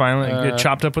 That's pretty violent. You get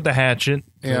chopped up with the hatchet.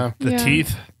 Yeah. The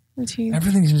teeth. The teeth.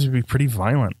 Everything seems to be pretty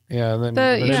violent. Yeah. Then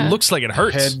it looks like it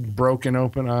hurts. Head broken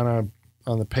open on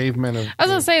the pavement. I was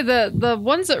gonna say the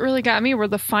ones that really got me were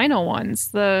the final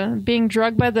ones. The being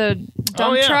drugged by the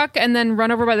dump truck and then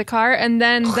run over by the car, and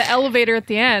then the elevator at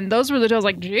the end. Those were the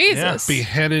like Jesus. Yeah.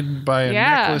 Beheaded by a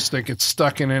necklace that gets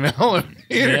stuck in an elevator.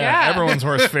 Yeah. Everyone's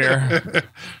worst fear.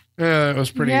 Yeah, it was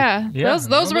pretty. Yeah.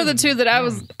 Those were the two that I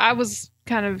was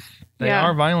kind of. They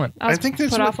are violent. I think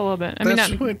that's put off a little bit. I mean,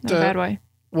 not in a bad way.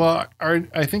 Well,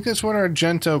 I think that's what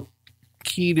Argento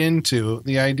keyed into,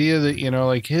 the idea that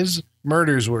like his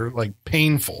murders were like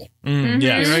painful. Mm-hmm.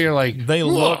 Yes. You're like they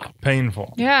look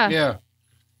painful. Yeah. Yeah.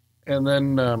 And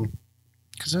then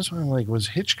because that's what I'm like, was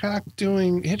Hitchcock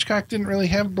didn't really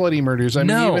have bloody murders. I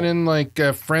mean, even in like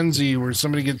Frenzy, where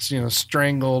somebody gets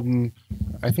strangled, and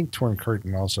I think Torn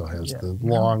Curtain also has the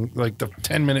long, like the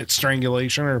 10-minute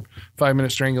strangulation or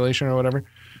 5-minute strangulation or whatever.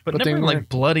 But never like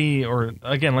bloody, or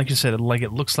again, like you said, like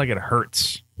it looks like it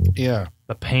hurts. Yeah.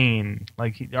 The pain.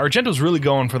 Like Argento's really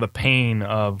going for the pain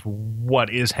of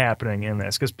what is happening in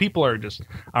this, because people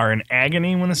are in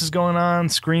agony when this is going on,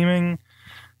 screaming.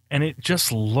 And it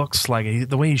just looks like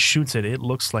the way he shoots it, it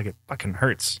looks like it fucking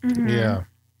hurts. Mm-hmm.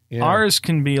 Yeah. Ours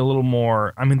can be a little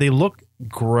more, I mean, they look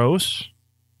gross,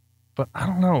 but I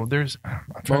don't know.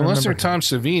 Unless they're Tom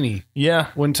Savini.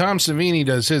 Yeah. When Tom Savini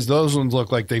does his, those ones look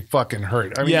like they fucking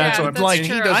hurt. I mean, that's like he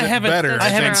does it better. I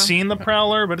haven't seen The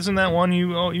Prowler, but isn't that one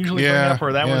you usually bring up?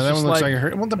 Or that one looks like it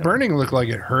hurt. Well, The Burning looked like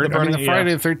it hurt. The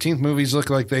Friday the 13th movies look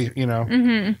like they,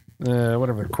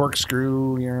 whatever,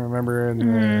 Corkscrew, you remember,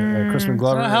 and Crispin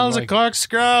Glover. What the hell's a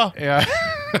corkscrew? Yeah.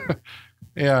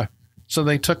 Yeah. So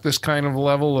they took this kind of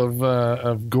level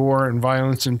of gore and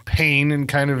violence and pain and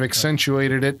kind of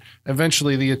accentuated it.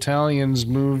 Eventually, the Italians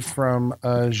moved from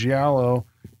Giallo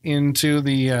into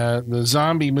the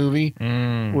zombie movie,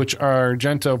 which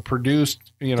Argento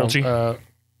produced. Argento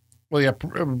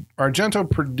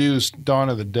produced Dawn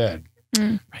of the Dead.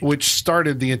 Which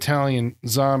started the Italian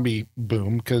zombie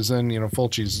boom, because then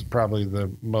Fulci's probably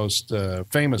the most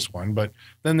famous one, but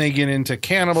then they get into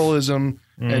cannibalism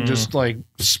and just like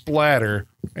splatter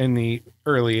in the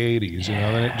early 80s,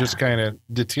 then it just kind of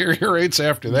deteriorates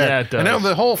after that. Yeah, it does. And now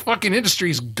the whole fucking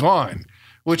industry's gone,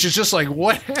 which is just like,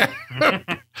 what?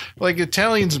 Like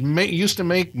Italians used to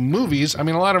make movies. I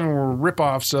mean, a lot of them were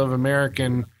ripoffs of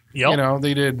American. Yep.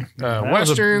 They did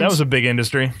westerns. That was a big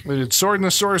industry. They did Sword and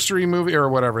the Sorcery movie or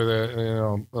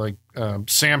whatever.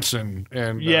 Samson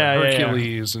and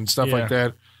Hercules and stuff like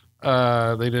that.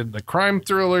 They did the crime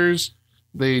thrillers.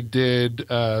 They did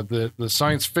the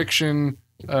science fiction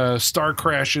Star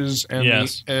Crashes and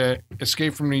the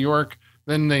Escape from New York.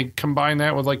 Then they combine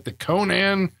that with like the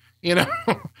Conan, and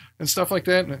stuff like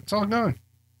that. And it's all gone.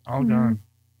 All gone.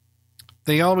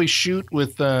 They always shoot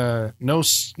with no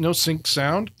sync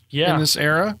sound in this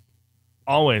era.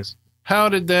 Always. How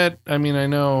did that? I mean, I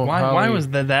know. Why was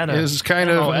that is kind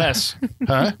of MOS?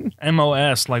 Huh?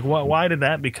 MOS. Like what? Why did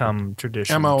that become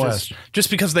tradition? MOS. Just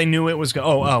because they knew it was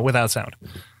without sound.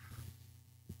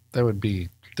 That would be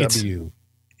W.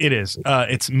 It is.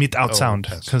 It's without sound,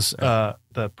 because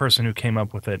the person who came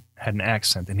up with it had an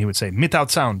accent, and he would say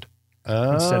without sound.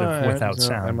 Instead of without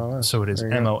sound. MOS. So it is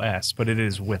MOS, but it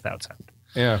is without sound.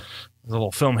 Yeah. There's a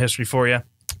little film history for you.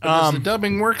 Does the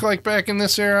dubbing work like back in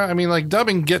this era? I mean, like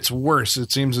dubbing gets worse,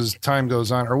 it seems, as time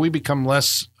goes on, or we become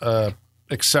less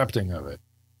accepting of it.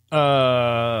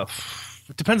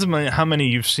 It depends on how many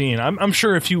you've seen. I'm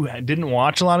sure if you didn't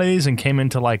watch a lot of these and came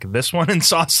into like this one and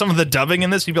saw some of the dubbing in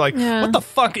this, you'd be like, what the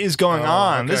fuck is going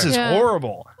on? Okay. This is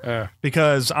horrible.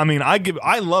 Because, I mean,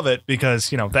 I love it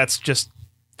because, that's just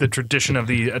the tradition of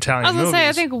the Italian movies. I was gonna say,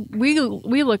 I think we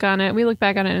look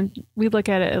back on it, and we look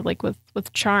at it like with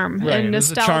charm and nostalgia.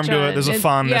 There's a charm to it. There's a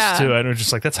fondness to it. And it's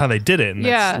just like, that's how they did it. And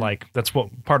that's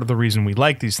what part of the reason we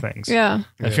like these things. Yeah.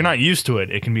 If you're not used to it,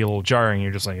 it can be a little jarring.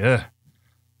 You're just like, ugh.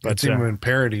 But even in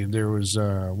parody, there was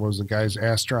the guys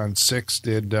Astron 6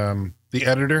 did The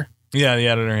Editor. Yeah, The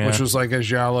Editor, which was like a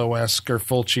Giallo-esque or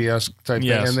Fulci-esque type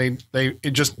thing. And they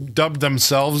just dubbed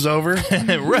themselves over.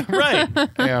 Right.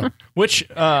 Yeah. Which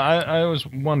I was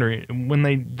wondering, when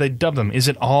they dub them, is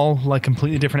it all like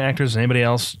completely different actors than anybody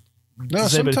else? No,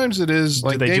 sometimes it is.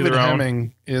 Like David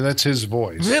Hemming, that's his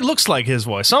voice. It looks like his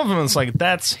voice. Some of them, it's like,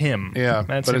 that's him. Yeah,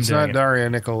 but it's not Dario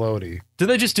Argento. Did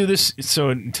they just do this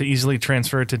to easily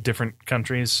transfer it to different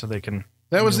countries so they can...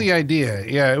 That was the idea.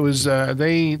 Yeah, it was.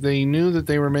 They knew that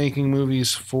they were making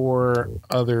movies for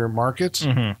other markets.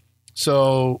 Mm-hmm.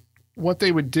 So what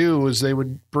they would do is they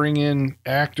would bring in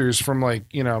actors from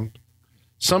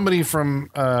somebody from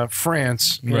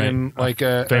France in like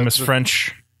a famous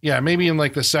French. Yeah, maybe in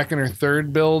like the second or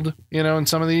third build, in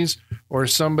some of these, or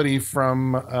somebody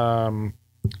from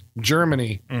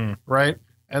Germany, right?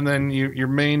 And then your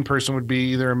main person would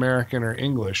be either American or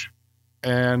English,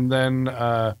 and then.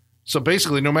 So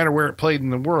basically, no matter where it played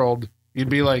in the world, you'd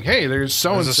be like, "Hey, there's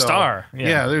so and so. There's a star.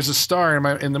 Yeah, there's a star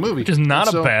in the movie." Which is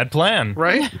not a bad plan,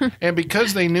 right? And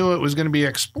because they knew it was going to be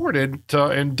exported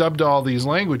and dubbed to all these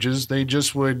languages, they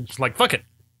just would fuck it.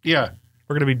 Yeah,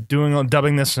 we're going to be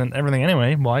dubbing this and everything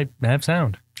anyway. Why have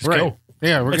sound? Just go.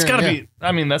 Yeah, it's got to be.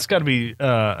 I mean, that's got to be.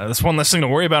 That's one less thing to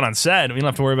worry about on set. We don't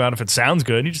have to worry about if it sounds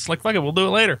good. You just fuck it. We'll do it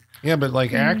later. Yeah, but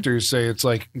actors say it's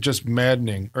just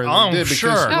maddening. Or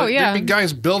sure. There'd be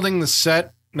guys building the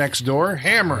set next door,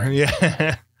 hammering.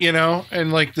 Yeah.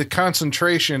 And the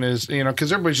concentration is,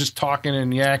 because everybody's just talking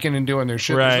and yakking and doing their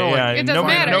shit. Right. It doesn't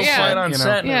matter. No fight on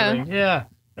set. Yeah.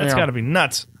 That's got to be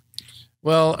nuts.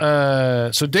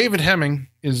 Well, so David Hemming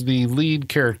is the lead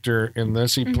character in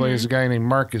this. He plays a guy named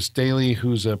Marcus Daly,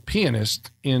 who's a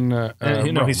pianist in.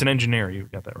 He's an engineer. You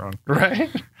got that wrong. Right?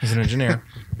 He's an engineer.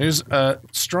 There's a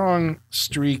strong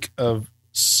streak of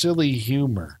silly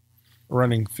humor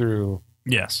running through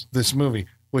this movie,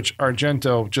 which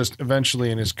Argento just eventually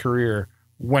in his career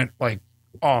went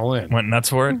all in. Went nuts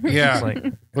for it? Yeah.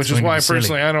 Which is why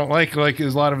personally I don't like a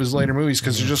lot of his later movies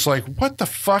because you're just like, what the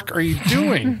fuck are you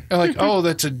doing? And oh,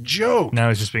 that's a joke. Now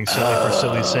he's just being silly for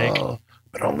silly's sake.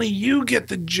 But only you get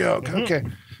the joke. Okay.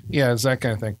 Yeah, it's that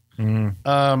kind of thing.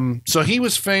 So he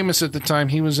was famous at the time.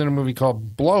 He was in a movie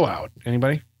called Blowout.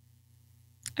 Anybody?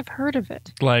 I've heard of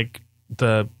it. Like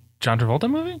the John Travolta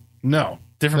movie? No.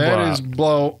 Different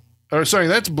Blowout.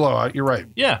 That's Blowout. You're right.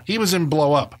 Yeah. He was in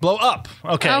Blow Up. Blow Up.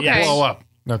 Okay. Yes. Blow Up.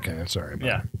 Okay, sorry.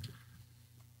 Yeah.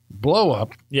 Blow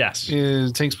Up. Yes.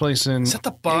 Takes place in. Is that the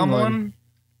bomb England. one?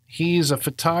 He's a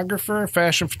photographer,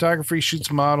 fashion photographer. He shoots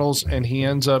models, and he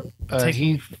ends up.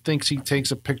 He thinks he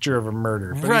takes a picture of a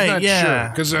murder, but he's not sure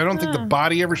because I don't think the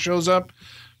body ever shows up.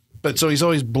 But so he's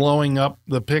always blowing up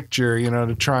the picture,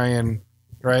 to try and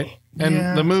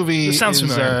And the movie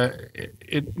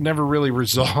it never really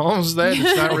resolves that.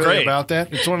 It's not really about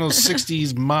that. It's one of those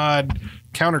 60s mod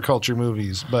counterculture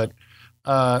movies. But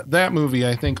that movie,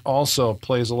 I think, also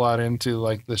plays a lot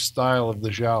into the style of the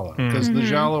Giallo. Because the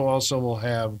Giallo also will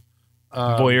have...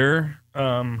 voyeur.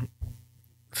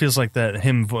 Feels like that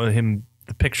him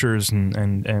the pictures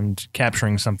and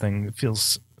capturing something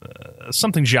feels...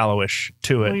 something Giallo-ish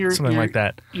to it. Something like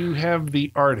that. You have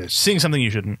the artist. Seeing something you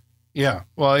shouldn't. Yeah.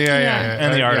 Well, yeah.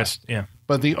 And the artist,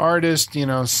 But the artist,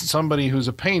 somebody who's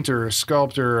a painter, a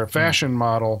sculptor, a fashion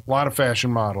model, a lot of fashion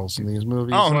models in these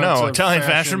movies. Oh, no. Italian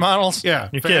fashion models? Yeah.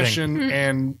 You're fashion kidding.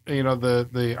 And,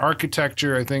 the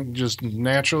architecture, I think, just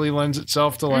naturally lends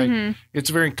itself to, it's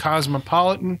very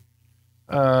cosmopolitan,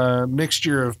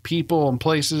 mixture of people and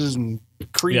places and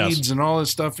creeds and all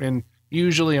this stuff, and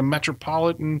usually a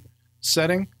metropolitan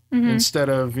setting. Instead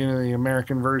of the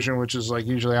American version, which is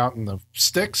usually out in the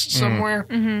sticks somewhere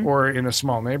or in a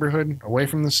small neighborhood away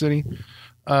from the city.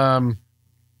 So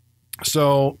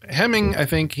Hemming, I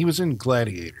think he was in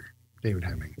Gladiator. David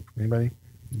Hemming. Anybody?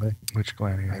 Which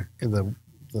Gladiator? The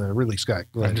Ridley Scott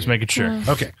Gladiator. I'm just making sure.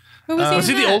 Okay. Was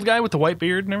he the old guy with the white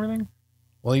beard and everything?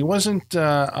 Well, he wasn't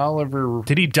Oliver.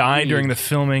 Did he die Reed during the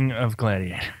filming of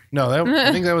Gladiator? No,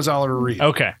 I think that was Oliver Reed.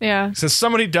 Okay. Yeah. So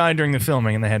somebody died during the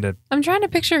filming and they had to... I'm trying to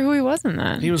picture who he was in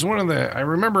that. He was one of the... I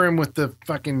remember him with the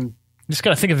fucking... Just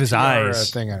got to think of his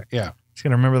eyes. Thing on it. Yeah. Just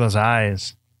got to remember those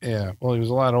eyes. Yeah. Well, he was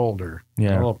a lot older.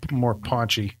 Yeah. A little more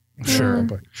paunchy. Sure.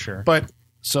 Sure. But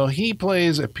so he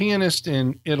plays a pianist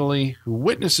in Italy who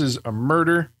witnesses a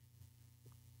murder.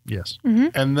 Yes.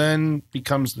 And then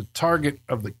becomes the target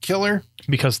of the killer.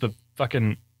 Because the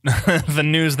fucking... the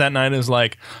news that night is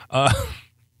like...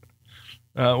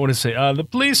 what does it say? The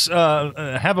police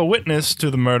have a witness to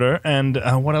the murder, and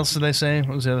what else did they say?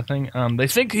 What was the other thing? They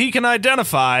think he can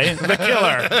identify the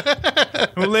killer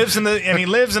who lives in he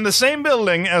lives in the same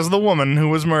building as the woman who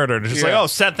was murdered. It's just like,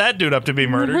 set that dude up to be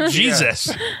murdered. Jesus.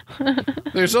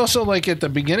 There's also at the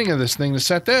beginning of this thing to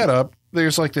set that up.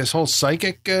 There's this whole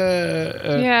psychic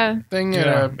thing.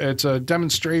 It's a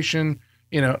demonstration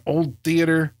in old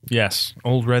theater. Yes,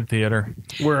 old red theater,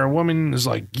 where a woman is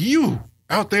like, you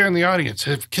out there in the audience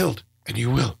have killed, and you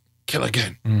will kill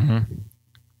again.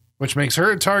 Which makes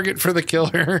her a target for the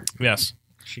killer. Yes.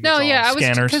 I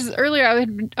was because earlier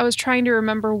I was trying to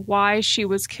remember why she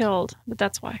was killed, but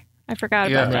that's why I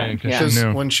forgot about that. Because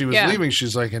when she was leaving,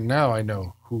 she's like, and now I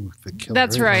know who the killer is.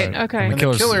 That's right. Okay. And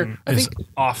the killer is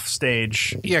off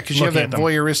stage. Yeah, because you have that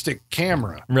voyeuristic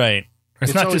camera. Right.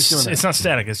 It's not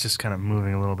static. It's just kind of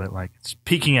moving a little bit, like it's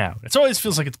peeking out. It always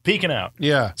feels like it's peeking out.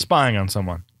 Yeah. Spying on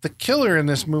someone. The killer in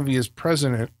this movie is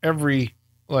present at every,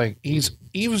 he's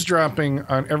eavesdropping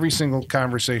on every single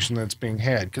conversation that's being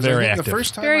had. Because I think the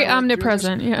first time. Very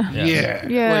omnipresent,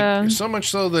 Yeah. Like, so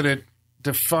much so that it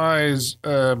defies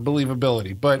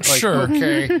believability. But,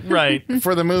 okay. Right.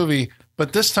 For the movie.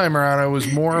 But this time around, I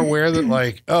was more aware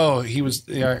that, he was,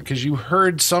 because you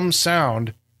heard some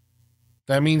sound.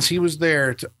 That means he was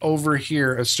there to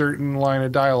overhear a certain line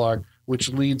of dialogue, which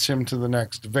leads him to the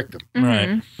next victim. Mm-hmm.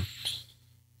 Right.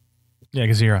 Yeah,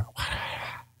 because you're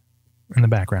in the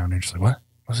background. You're just like, what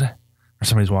was that? Or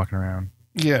somebody's walking around.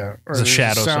 Yeah. Or there's a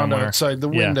shadow sound somewhere outside the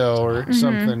window or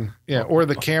something. Yeah. Or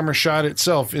the camera shot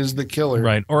itself is the killer.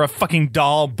 Right. Or a fucking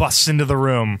doll busts into the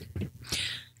room.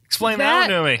 Explain that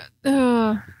to me.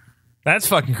 That's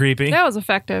fucking creepy. That was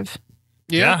effective.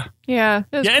 Yeah. Yeah.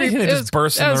 It was anything that just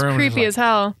bursts in the room. That was creepy as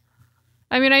hell.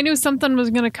 I mean, I knew something was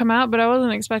going to come out, but I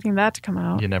wasn't expecting that to come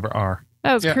out. You never are.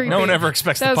 That was creepy. No one ever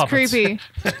expects that the puppets. That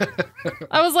was creepy.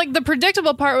 I was like, the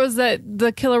predictable part was that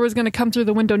the killer was going to come through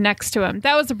the window next to him.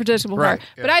 That was the predictable part.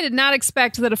 Yeah. But I did not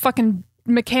expect that a fucking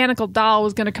mechanical doll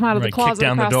was going to come out of the closet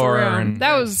down across the door room.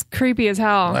 That was creepy as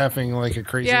hell. Laughing like a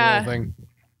crazy little thing.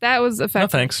 That was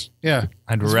effective. No thanks. Yeah.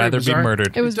 I'd rather be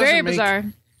murdered. It was very bizarre.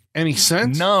 Any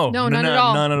sense? No, none at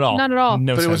all. None at all. Not at all.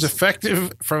 No but sense. it was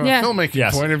effective from a filmmaking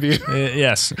point of view.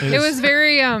 Yes. It was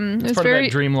very it was very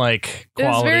that dreamlike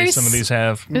quality some of these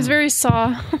have. It was very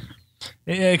Saw.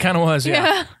 It kind of was,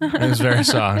 yeah. It was very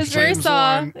Saw. It was very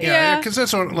Saw. Yeah, because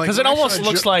that's what because it almost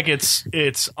looks like it's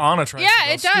on a tricycle.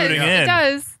 Yeah, it does. It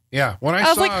does. Yeah, when I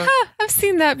was like, I've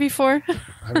seen that before.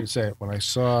 How do you say it? When I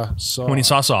saw Saw. When you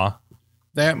saw Saw.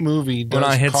 That movie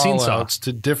does call outs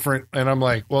to different, and I'm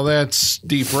like, well, that's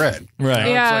Deep Red. Right.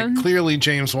 Yeah. It's like, clearly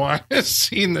James Wan has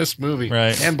seen this movie.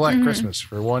 Right. And Black Christmas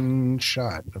for one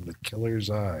shot of the killer's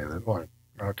eye.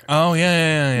 Okay. Oh,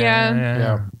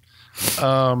 yeah.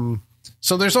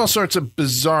 So there's all sorts of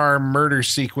bizarre murder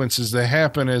sequences that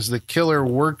happen as the killer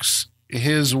works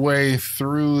his way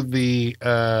through the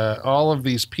all of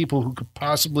these people who could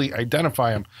possibly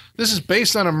identify him. This is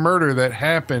based on a murder that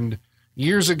happened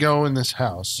years ago in this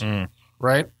house,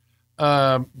 right?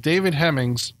 David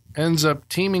Hemmings ends up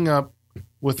teaming up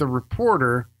with a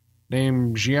reporter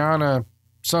named Gianna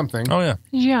something. Oh, yeah.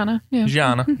 Gianna.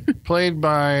 Played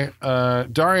by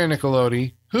Dario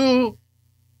Argento, who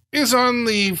is on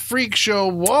the Freak Show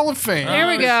Wall of Fame. There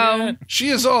we go. Shit. She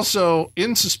is also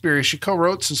in Suspiria. She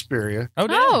co-wrote Suspiria.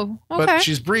 Oh, okay. But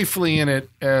she's briefly in it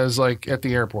as at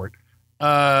the airport.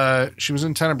 She was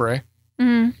in Tenebrae.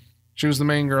 Mm-hmm. She was the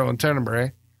main girl in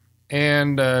Tenebrae,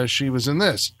 and she was in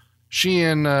this. She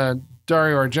and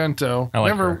Dario Argento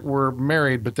never were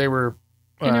married, but they were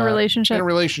in a relationship. In a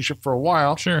relationship for a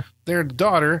while. Sure. Their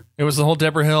daughter. It was the whole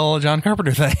Deborah Hill, John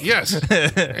Carpenter thing. Yes.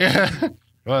 Yeah.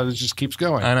 Well, it just keeps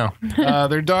going. I know.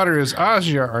 Their daughter is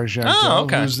Dario Argento,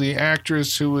 who's the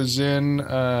actress who was in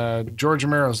George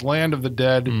Romero's Land of the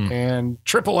Dead and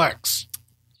Triple X.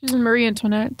 She was in Marie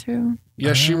Antoinette, too.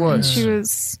 Yes, she was. She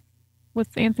was with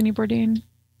Anthony Bourdain.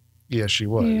 Yes, she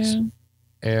was. Yeah.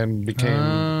 And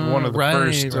became one of the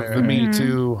first of the Me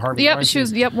Too Harvey Weinstein. She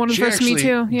was one of the first Me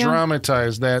Too. She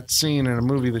dramatized that scene in a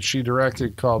movie that she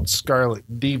directed called Scarlet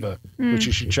Diva, which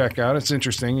you should check out. It's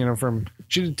interesting.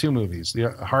 She did 2 movies. The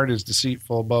Heart is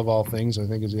Deceitful Above All Things, I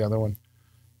think is the other one.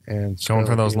 And going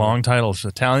for those long titles.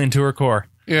 Italian to her core.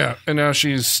 Yeah, and now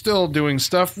she's still doing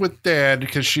stuff with Dad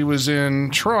because she was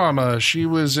in Trauma. She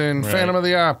was in Phantom of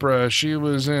the Opera. She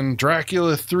was in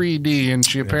Dracula 3D, and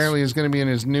she apparently is going to be in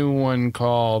his new one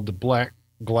called Black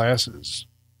Glasses.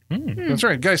 That's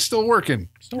right. Guy's still working.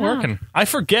 I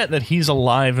forget that he's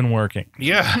alive and working.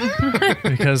 Yeah.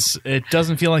 Because it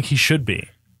doesn't feel like he should be.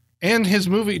 And his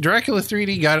movie, Dracula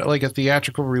 3D, got a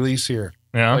theatrical release here.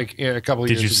 Yeah? A couple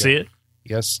of years ago. Did you see it?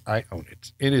 Yes, I own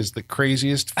it. It is the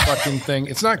craziest fucking thing.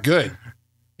 It's not good.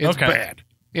 It's bad.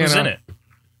 Who's in it?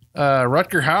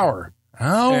 Rutger Hauer.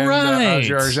 Oh, and, right.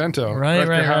 Dario Argento. Right,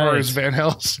 Rutger Hauer is Van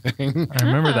Helsing. I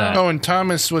remember that. Oh, and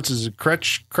Thomas, what's his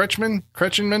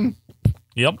Kretschmann?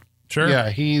 Yep, sure.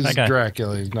 Yeah, he's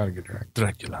Dracula. He's not a good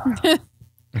Dracula.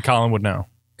 And Colin would know.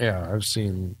 Yeah, I've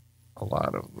seen a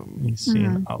lot of them. He's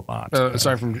seen a lot.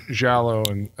 Aside from Giallo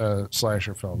and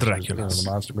slasher films. Dracula. The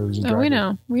monster movies.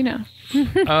 And we know.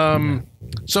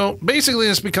 So basically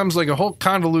this becomes a whole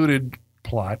convoluted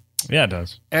plot. Yeah, it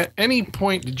does. At any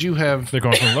point, did you have... They're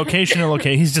going from location to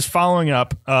location. He's just following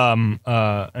up,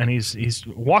 and he's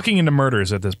walking into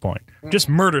murders at this point. Just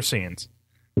murder scenes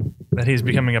that he's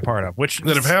becoming a part of,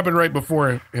 that have happened right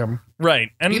before him.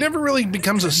 Right. And he never really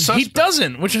becomes a suspect. He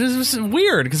doesn't, which is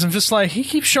weird, because I'm just like, he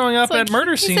keeps showing up at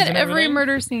murder scenes. He's at every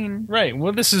murder scene. Right.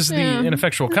 Well, this is the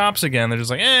ineffectual cops again. They're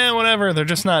just like, whatever. They're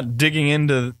just not digging in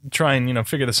to try and,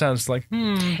 figure this out. It's like,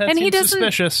 that seems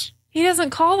suspicious. He doesn't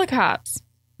call the cops.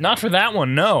 Not for that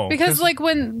one, no. Because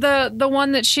when the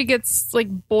one that she gets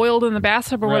boiled in the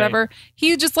bathtub or whatever,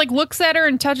 he just looks at her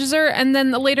and touches her, and then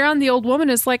later on the old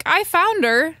woman is like, I found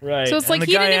her. Right. So it's he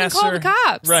didn't even call the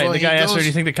cops. Right. Well, the guy asked her, do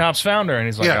you think the cops found her? And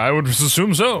he's like, I would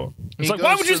assume so. It's like,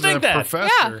 why would you think that?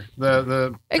 Professor,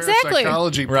 the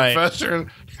parapsychology professor.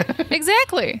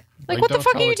 Exactly. What the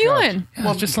fuck are you doing?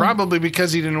 Well, just probably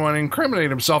because he didn't want to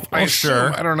incriminate himself. I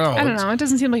don't know. I don't know. It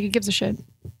doesn't seem like he gives a shit.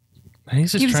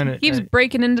 He's just trying to. He's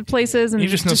breaking into places and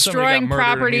just destroying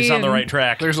property. He's on the right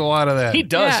track. There's a lot of that. He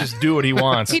does just do what he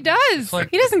wants. He does.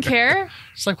 He doesn't care.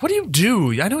 It's like, what do you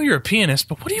do? I know you're a pianist,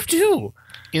 but what do you do?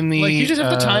 You just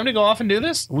have the time to go off and do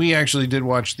this? We actually did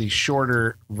watch the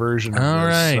shorter version of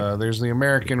this. Right. There's the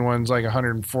American one's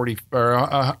 140 or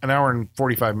an hour and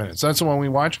 45 minutes. That's the one we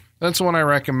watched. That's the one I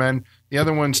recommend. The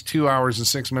other one's 2 hours and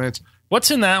 6 minutes. What's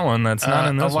in that one that's not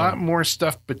in this one? A lot more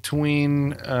stuff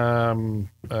between a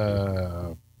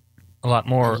lot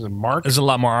more. Mark? There's a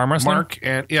lot more arm wrestling? Mark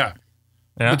and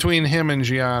between him and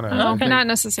Gianna. Okay. Not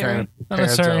necessary. Not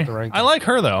necessary. I like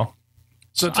her though.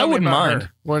 So I wouldn't mind.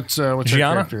 Her. What's Gianna? her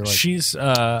character like? She's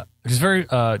very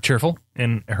cheerful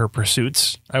in her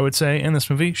pursuits, I would say, in this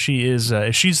movie. She is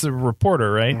she's the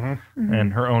reporter, right? Mm-hmm.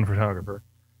 And her own photographer.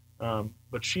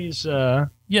 But she's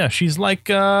she's like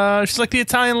the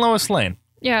Italian Lois Lane.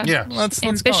 Yeah. Let's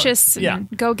ambitious and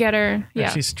go-getter. Yeah.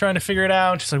 And she's trying to figure it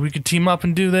out. She's like, we could team up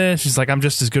and do this. She's like, I'm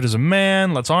just as good as a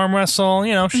man. Let's arm wrestle.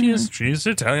 She's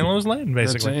Italian Lois Lane,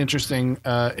 basically. That's an interesting.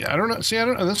 I don't know. See, I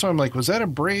don't know. That's why I'm like, was that a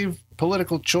brave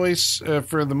political choice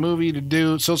for the movie to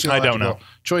do? Sociological I don't know.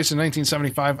 Choice in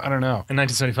 1975. I don't know. In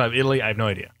 1975, Italy. I have no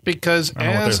idea. Because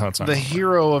as the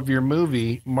hero of your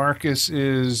movie, Marcus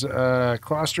is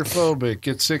claustrophobic,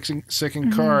 gets sick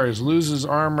in cars, loses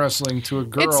arm wrestling to a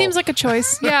girl. It seems like a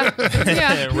choice. Yeah.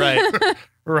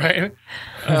 Right.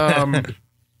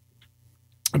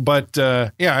 But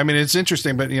I mean, it's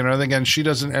interesting. But again, she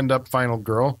doesn't end up final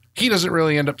girl. He doesn't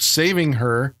really end up saving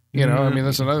her. I mean,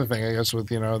 that's another thing, I guess, with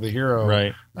the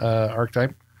hero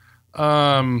archetype.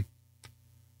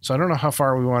 So I don't know how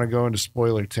far we want to go into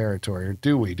spoiler territory, or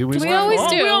do we? We always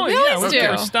do. We always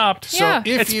do. Stopped. Yeah. So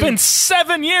it's been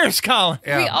 7 years, Colin.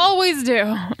 Yeah. We always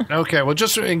do. Okay, well,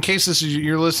 just in case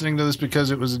you're listening to this because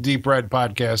it was a Deep Red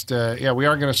podcast, we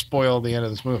are going to spoil the end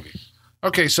of this movie.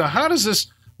 Okay, so how does this?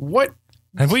 What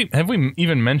have we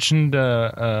even mentioned?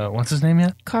 What's his name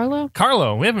yet? Carlo.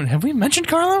 Have we mentioned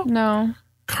Carlo? No.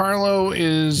 Carlo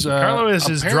is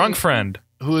his drunk friend,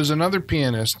 who is another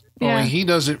pianist. Yeah. Only he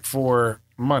does it for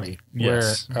money,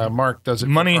 yes. Where Mark does it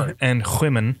money for art. And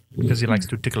women, because he likes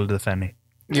to tickle the fanny.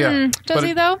 Yeah. Does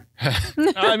he though?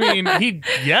 I mean,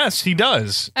 he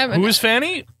does. Who is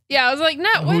Fanny? Yeah, I was like,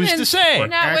 not women's. Who's to say?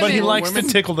 But he likes to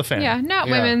tickle the fanny. Yeah, not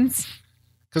women's.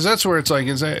 Because that's where it's like,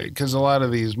 because a lot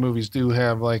of these movies do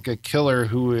have like a killer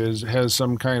who has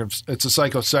some kind of, it's a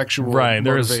psychosexual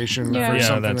motivation for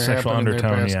something that sexual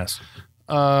undertone. Yes.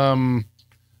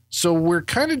 So we're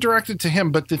kind of directed to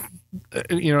him, but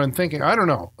and thinking, I don't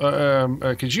know,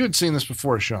 because you had seen this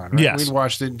before, Sean. Right? Yes, we'd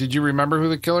watched it. Did you remember who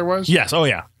the killer was? Yes. Oh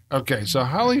yeah. Okay, so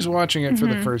Holly's watching it for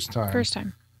the first time. First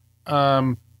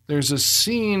time. There's a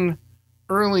scene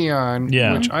early on,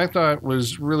 which I thought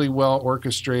was really well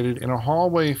orchestrated in a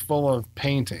hallway full of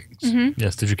paintings. Mm-hmm.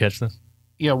 Yes. Did you catch this?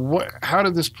 Yeah. How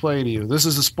did this play to you? This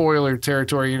is the spoiler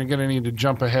territory. You're going to need to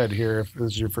jump ahead here if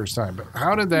this is your first time. But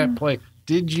how did that play?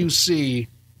 Did you see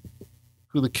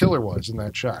who the killer was in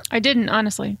that shot? I didn't,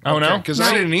 honestly. Oh, no? Because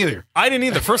I didn't either.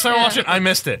 First time I watched it, I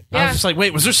missed it. I was just like,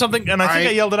 wait, was there something? And I think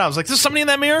I yelled it out. I was like, is there somebody in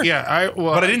that mirror? Yeah.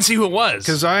 But I didn't see who it was.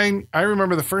 Because I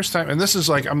remember the first time, and this is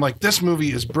like, I'm like, this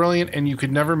movie is brilliant, and you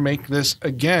could never make this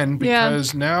again,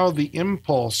 because now the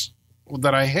impulse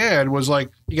that I had was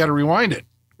like, you got to rewind it.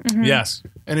 Mm-hmm. Yes.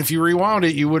 And if you rewound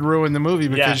it, you would ruin the movie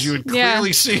because you would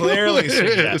clearly see who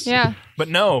it is. Yeah. But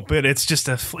no, it's just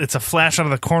it's a flash out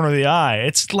of the corner of the eye.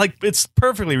 It's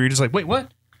perfectly where you're just like, wait,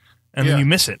 what? And then you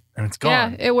miss it and it's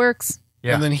gone. Yeah, it works.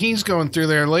 Yeah. And then he's going through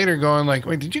there later going like,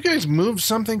 wait, did you guys move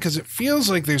something? Because it feels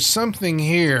like there's something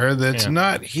here that's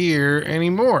not here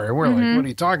anymore. And we're like, what are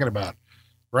you talking about?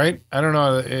 Right? I don't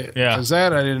know. Is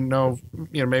that? I didn't know,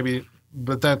 maybe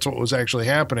but that's what was actually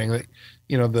happening.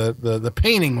 The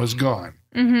painting was gone,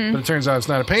 but it turns out it's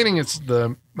not a painting. It's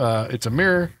it's a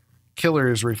mirror.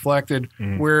 Killer is reflected.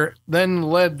 We're then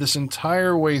led this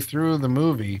entire way through the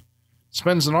movie.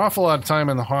 Spends an awful lot of time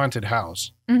in the haunted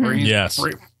house where he's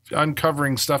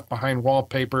uncovering stuff behind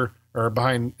wallpaper or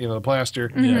behind the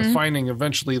plaster, and finding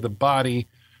eventually the body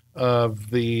of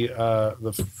the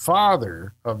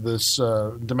father of this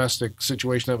domestic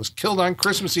situation that was killed on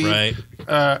Christmas Eve.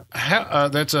 Right.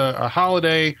 That's a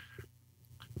holiday.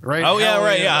 Right? Oh, yeah,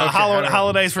 right, yeah. Okay,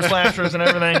 holidays for slashers and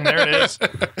everything. There it is.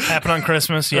 Happen on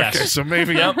Christmas, yes. Okay, so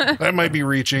maybe that might be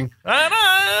reaching.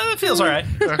 It feels all right.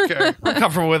 Okay. I'm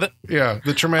comfortable with it. Yeah,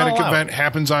 the traumatic event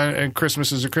happens and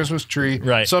Christmas is a Christmas tree.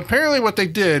 Right. So apparently what they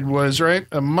did was,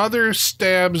 a mother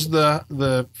stabs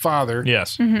the father.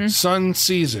 Yes. Son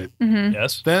sees it.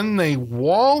 Yes. Then they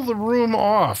wall the room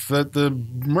off that the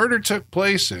murder took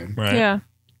place in. Right. Yeah.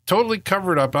 Totally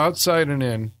covered up outside and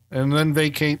in. And then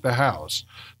vacate the house.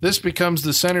 This becomes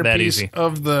the centerpiece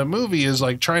of the movie, is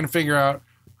like trying to figure out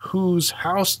whose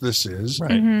house this is.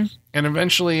 Right. And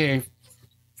eventually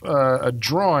a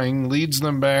drawing leads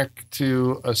them back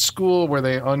to a school where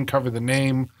they uncover the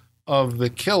name of the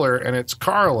killer, and it's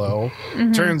Carlo.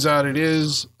 Turns out it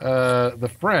is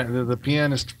the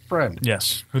pianist friend.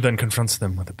 Yes. Who then confronts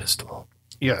them with a pistol.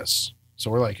 Yes.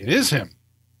 So we're like, it is him.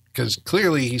 Because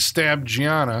clearly he stabbed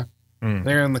Gianna.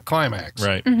 There in the climax.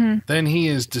 Right. Then he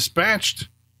is dispatched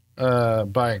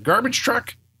by a garbage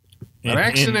truck. An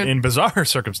accident. In bizarre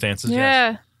circumstances.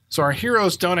 Yeah. Yes. So our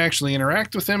heroes don't actually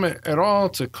interact with him at all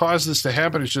to cause this to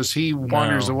happen. It's just he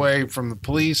wanders away from the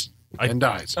police and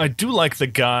dies. I do like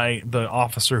the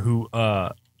officer who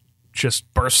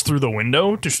just bursts through the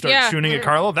window to start shooting at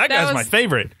Carlo. That guy's my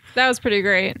favorite. That was pretty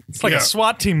great. It's like a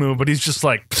SWAT team move, but he's just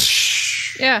like...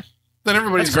 Yeah. Then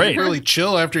everybody's great. really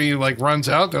chill after he runs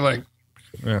out. They're like,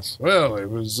 yes. Well, it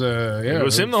was it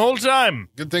was him the whole time.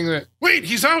 Good thing that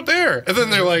he's out there. And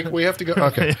then they're like, we have to go.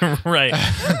 Okay. Right.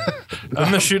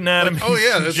 Then they're shooting at him. Oh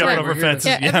yeah, that's jumping right. over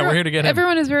fences. We're here to get him.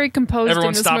 Everyone is very composed Everyone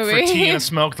in this stopped movie. for tea and a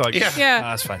smoke. Like,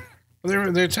 that's fine. They're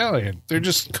Italian. They're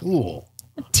just cool.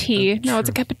 Tea. No, it's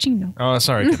a cappuccino. Oh,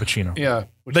 sorry, cappuccino. Yeah.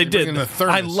 They did. In the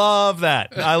thermos. I love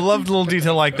that. I love the little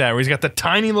detail like that, where he's got the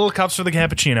tiny little cups for the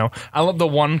cappuccino. I love the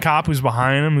one cop who's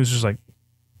behind him who's just like,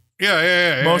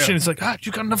 motion. It's like,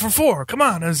 you got enough for 4. Come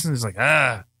on. And he's like,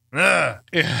 Yeah.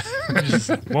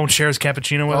 won't share his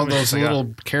cappuccino with all him. those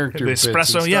little character the bits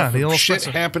espresso, and stuff, the little shit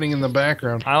espresso happening in the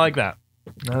background. I like that.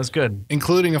 That was good,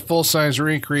 including a full-size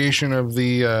recreation of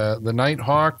the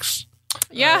Nighthawks.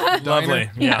 Yeah, lovely.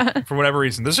 Yeah, for whatever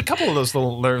reason, there's a couple of those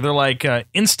little. They're like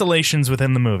installations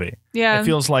within the movie. Yeah, it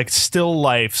feels like still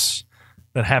lifes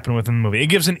that happen within the movie. It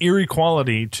gives an eerie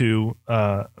quality to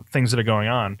things that are going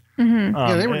on.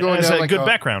 Yeah, they were going as down a like good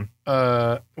background.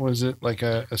 Was it like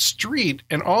a street,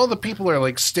 and all the people are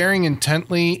like staring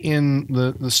intently in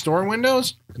the store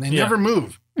windows, and they never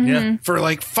move. Yeah, for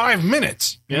like 5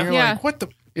 minutes. And you're like, what the?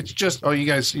 It's just, you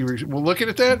guys, well, looking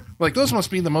at that, like those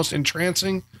must be the most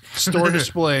entrancing store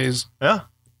displays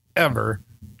ever,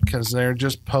 because they're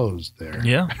just posed there.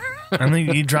 Yeah, and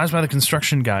he drives by the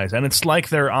construction guys, and it's like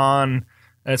they're on.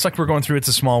 It's like we're going through It's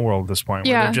a Small World at this point.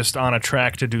 Where they're just on a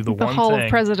track to do the one Hall thing. of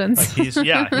Presidents. Like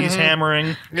he's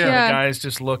hammering. The guy's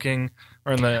just looking.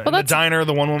 Or in the diner,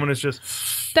 the one woman is just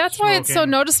That's smoking. why it's so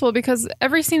noticeable, because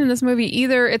every scene in this movie,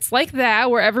 either it's like that,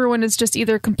 where everyone is just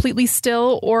either completely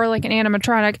still or like an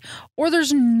animatronic, or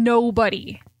there's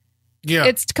nobody. Yeah.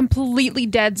 It's completely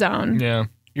dead zone. Yeah.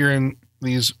 You're in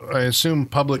these, I assume,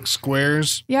 public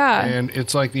squares. Yeah. And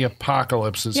it's like the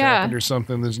apocalypse has happened or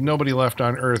something. There's nobody left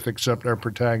on Earth except our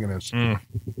protagonist.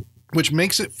 Which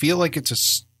makes it feel like it's a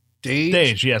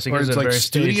stage. Yes. Or it's like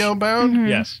studio bound.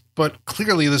 Yes. But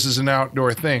clearly this is an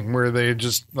outdoor thing where they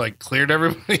just like cleared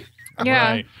everybody.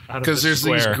 Yeah. Because there's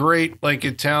these great like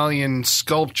Italian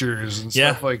sculptures and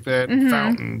stuff like that, and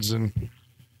fountains and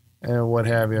what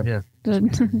have you. Yeah.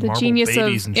 The genius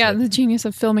of the genius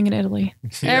of filming in Italy.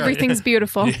 Everything's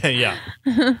beautiful. Yeah.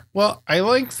 Well, I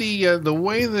like the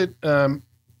way that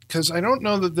because I don't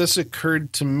know that this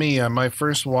occurred to me on my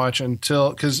first watch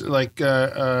until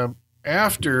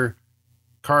after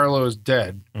Carlo's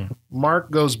dead, Mark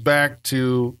goes back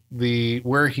to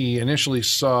where he initially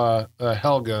saw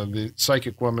Helga, the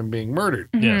psychic woman, being murdered.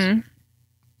 Yes.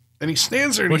 And he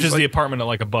stands there, and which is like, the apartment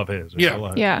like above his.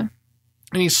 Yeah.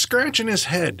 And he's scratching his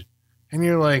head, and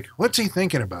you're like, "What's he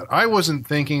thinking about?" I wasn't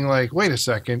thinking like, "Wait a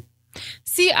second."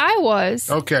 See, I was.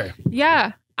 Okay.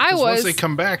 Yeah, I was. Once they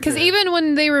come back, because even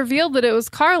when they revealed that it was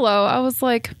Carlo, I was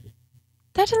like,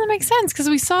 That doesn't make sense because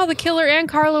we saw the killer and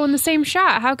Carlo in the same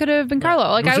shot. How could it have been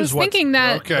Carlo? Like, I was thinking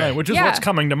that. Okay. Right, which is what's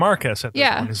coming to Marcus at this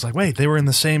point. It's like, wait, they were in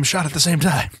the same shot at the same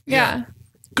time. Yeah.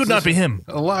 Could not be him.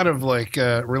 A lot of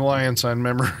reliance on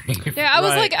memory. Yeah,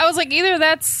 I was like, either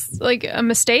that's like a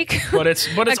mistake, but it's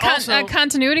also a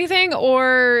continuity thing,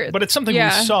 or it's something we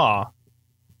saw.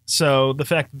 So the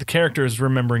fact that the character is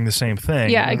remembering the same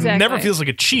thing, exactly, never feels like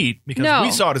a cheat because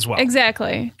we saw it as well.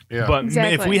 Exactly. Yeah. But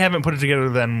if we haven't put it together,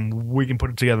 then we can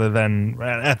put it together. Then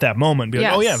at that moment, be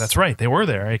like, oh yeah, that's right, they were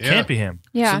there. It can't be him.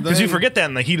 Yeah, because you forget that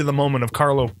in the heat of the moment of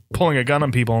Carlo pulling a gun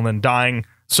on people and then dying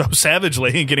so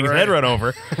savagely and getting his head run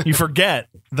over. You forget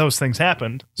those things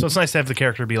happened. So it's nice to have the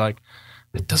character be like,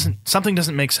 something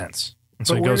doesn't make sense. And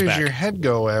so but where does your head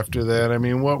go after that? I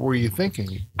mean, what were you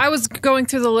thinking? I was going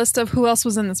through the list of who else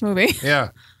was in this movie.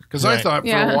 Yeah. Because I thought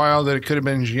for a while that it could have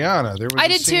been Gianna. I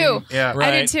did too. Yeah,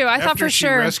 I did too. I thought for sure.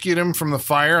 After she rescued him from the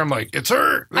fire, I'm like, it's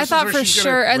her. I thought for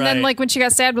sure. And then like when she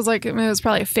got stabbed, it was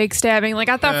probably a fake stabbing. Like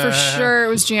I thought for sure it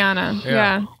was Gianna.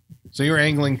 Yeah. So you were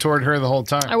angling toward her the whole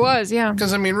time. I was, yeah.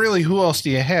 Because I mean, really, who else do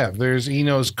you have? He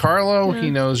knows Carlo. He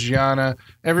knows Gianna.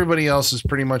 Everybody else is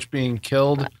pretty much being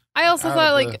killed. I also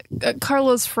thought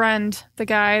Carlo's friend, the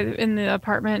guy in the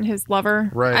apartment, his lover.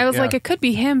 Right. I was like, it could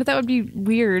be him, but that would be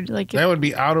weird. Like that would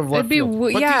be out of left field.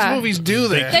 But these movies do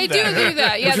that. They do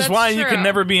that. Yeah, which is why you can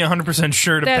never be 100%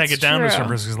 sure to peg it down to some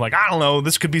person. It's like, I don't know,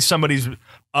 this could be somebody's.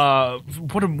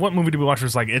 What movie did we watch? It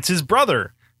was like it's his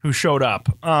brother who showed up.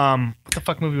 What the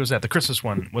fuck movie was that? The Christmas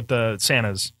one with the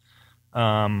Santas.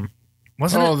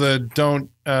 Wasn't it?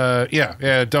 Don't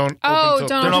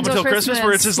open until Christmas,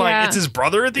 where it's his it's his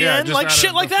brother at the end. Like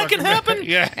shit like that can happen.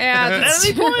 At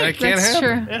any point. That can't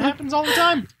happen. It happens all the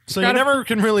time. So you never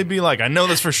can really be like, I know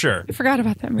this for sure. I forgot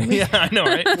about that movie. Yeah, I know,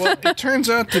 right? Well, it turns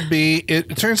out to be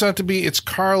it's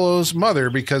Carlo's mother,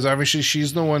 because obviously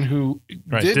she's the one who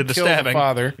did the kill the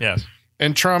father,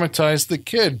 and traumatized the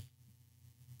kid.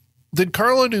 Did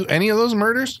Carlo do any of those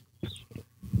murders?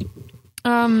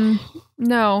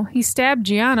 No, he stabbed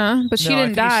Gianna, but she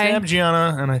didn't die. He stabbed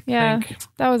Gianna, and I think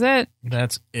that was it.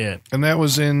 That's it. And that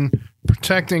was in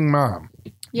protecting mom.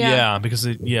 Yeah, because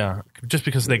just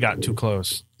because they got too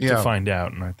close to find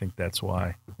out, and I think that's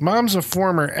why. Mom's a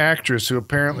former actress who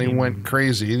apparently went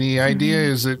crazy. The idea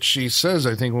is that she says,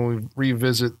 I think when we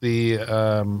revisit the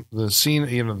scene,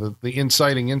 the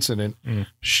inciting incident,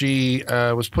 she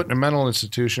was put in a mental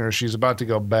institution, or she's about to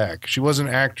go back. She was an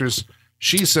actress.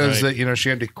 She says that, she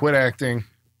had to quit acting.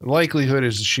 The likelihood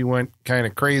is she went kind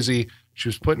of crazy. She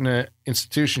was put in an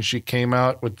institution. She came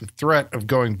out with the threat of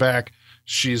going back.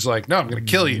 She's like, no, I'm going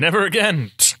to kill you. Never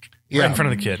again. Right in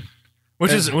front of the kid.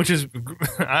 Which is,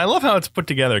 I love how it's put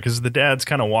together, because the dad's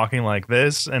kind of walking like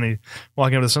this, and he's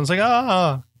walking up to the son. It's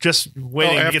like, just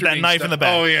waiting to get that knife in the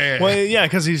back. Oh, yeah. Well, yeah,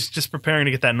 because he's just preparing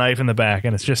to get that knife in the back.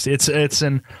 And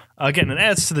again, it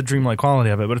adds to the dreamlike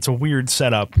quality of it, but it's a weird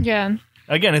setup. Yeah.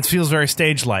 Again, it feels very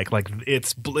stage-like. Like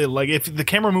it's like if the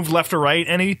camera moved left or right,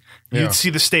 you'd see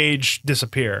the stage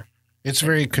disappear. It's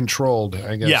very controlled,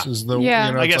 I guess.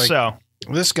 Yeah. I guess so.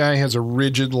 This guy has a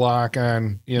rigid lock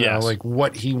on, like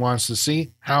what he wants to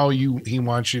see, how he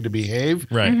wants you to behave.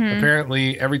 Right. Mm-hmm.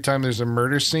 Apparently, every time there's a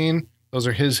murder scene, those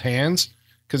are his hands,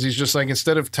 because he's just like,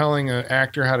 instead of telling an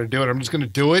actor how to do it, I'm just going to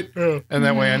do it, and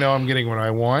that way I know I'm getting what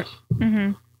I want.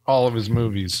 Mm-hmm. All of his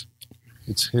movies.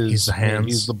 It's his. He's the hands.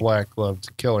 He's the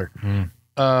black-gloved killer.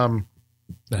 So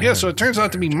it turns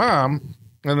out to be Mom,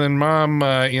 and then Mom,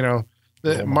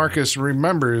 Marcus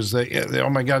remembers that, oh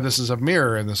my God, this is a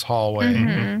mirror in this hallway,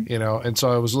 and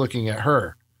so I was looking at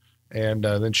her, and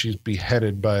then she's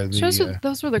beheaded by the...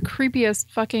 Those were the creepiest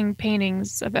fucking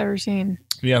paintings I've ever seen.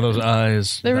 Yeah, those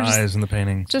eyes. The eyes in the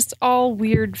painting. Just all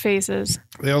weird faces.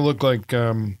 They all look like,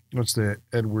 what's the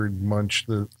Edward Munch,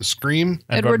 the Scream?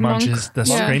 Edward Munch Monk. is the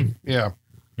Scream? Yeah.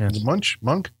 Yes. Is it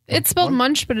Monk? It's spelled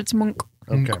Munch, but it's Monk.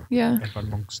 Okay. Yeah. Edward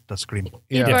Monk's the Scream.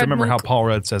 Yeah. You have to remember how Paul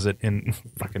Rudd says it in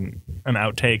fucking an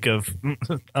outtake of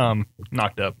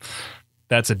Knocked Up.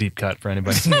 That's a deep cut for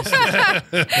anybody.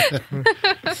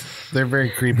 They're very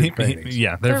creepy paintings.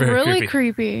 Yeah, they're very really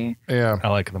creepy. Yeah. I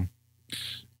like them.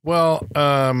 Well,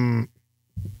 I mean,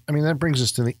 that brings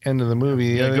us to the end of the movie.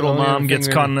 Yeah, good old Mom gets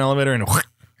caught in an elevator and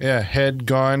head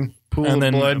gone, pool of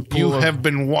blood. You have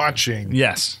been watching.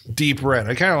 Yes. Deep Red.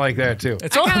 I kind of like that too. I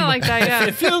kind of like that, yeah.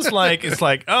 It feels like it's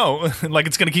like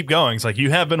it's going to keep going. It's like, you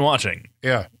have been watching.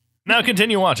 Yeah. Now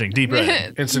continue watching Deep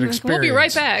Red. It's an experience. We'll be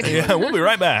right back. Yeah, we'll be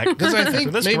right back. Because I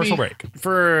think this maybe commercial break.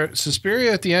 For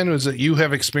Suspiria at the end was that you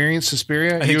have experienced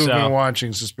Suspiria. You've been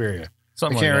watching Suspiria.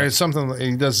 Something like that. It's something.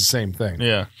 He does the same thing.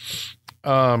 Yeah.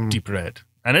 Deep Red.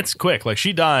 And it's quick. Like,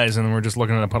 she dies, and we're just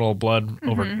looking at a puddle of blood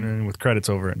over with credits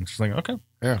over it. And she's like, okay.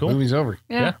 Yeah, cool. Movie's over.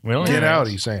 Yeah. Get out,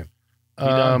 he's saying.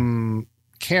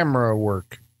 Camera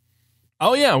work.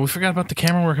 Oh, yeah. We forgot about the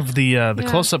camera work of the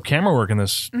close-up camera work in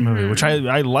this movie, which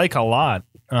I like a lot.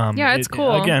 It's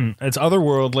cool. Again, it's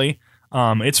otherworldly.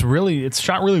 It's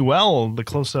shot really well. The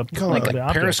close-up, like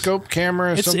periscope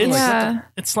camera.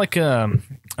 It's like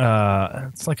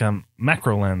a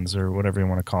macro lens or whatever you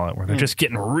want to call it, where they're just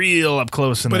getting real up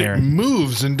close in there. But it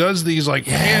moves and does these like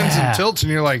hands and tilts,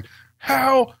 and you're like,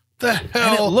 how the hell?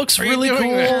 And it looks really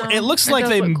cool. It looks like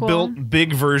they built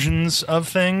big versions of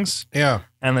things. Yeah,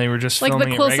 and they were just like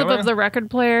filming the close-up of the record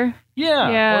player.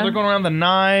 Yeah, or they're going around the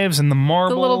knives and the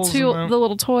marbles, the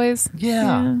little toys.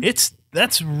 Yeah.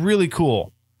 That's really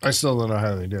cool. I still don't know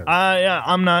how they do it.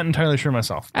 I'm not entirely sure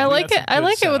myself. I like it. I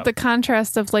like it with the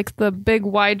contrast of like the big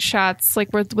wide shots,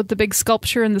 like with the big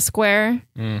sculpture in the square.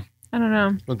 I don't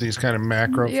know. With these kind of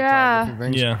macro photography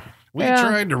things. Yeah. We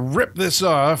tried to rip this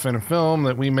off in a film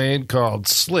that we made called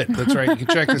Slit. That's right. You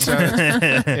can check this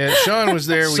out. Sean was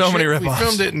there. We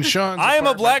filmed it in Sean's I am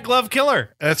apartment. a black glove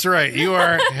killer. That's right. You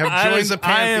have joined the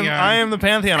Pantheon. I am the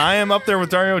Pantheon. I am up there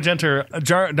with Dario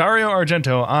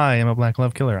Argento. I am a black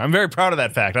glove killer. I'm very proud of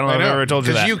that fact. I don't know if I've ever told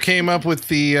you that. Because you came up with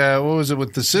the, what was it,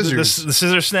 with the scissors? The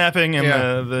scissor snapping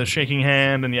and the shaking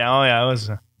hand. And it was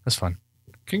fun.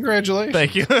 Congratulations.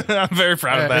 Thank you. I'm very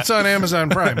proud of that. It's on Amazon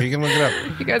Prime. You can look it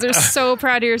up. You guys are so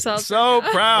proud of yourselves. So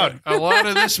proud. A lot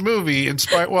of this movie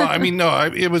inspired. Well, I mean,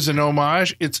 no, it was an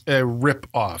homage. It's a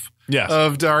rip-off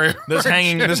of Dario. There's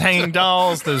hanging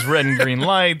dolls. There's red and green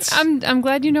lights. I'm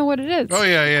glad you know what it is. Oh,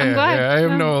 yeah. I'm glad. I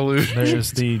have no illusion.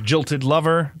 There's the jilted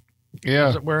lover. Yeah.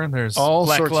 As it were. There's all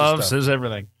black sorts gloves. of stuff. There's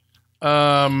everything.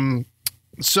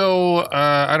 So,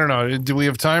 I don't know. Do we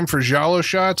have time for Giallo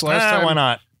Shots? Why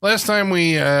not? Last time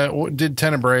we did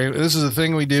Tenebrae. This is a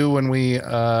thing we do when we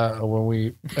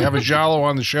have a Giallo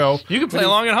on the show. You can play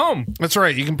along at home. That's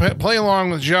right. You can play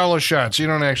along with Giallo Shots. You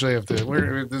don't actually have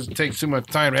to. This takes too much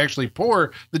time to actually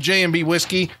pour the J&B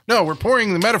whiskey. No, we're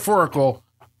pouring the metaphorical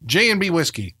J&B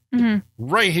whiskey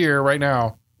right here, right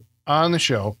now on the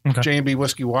show. Okay. J&B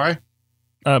whiskey. Why?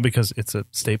 Because it's a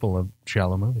staple of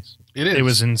Giallo movies. It is. It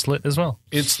was in Slit as well.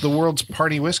 It's the world's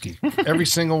party whiskey. Every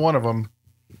single one of them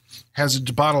has a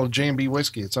bottle of J&B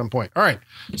whiskey at some point. All right.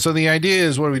 So the idea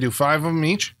is, what do we do? 5 of them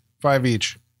each? 5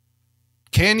 each.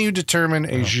 Can you determine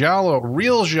a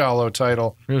real Giallo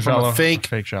title from a fake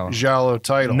Giallo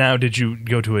title? Now, did you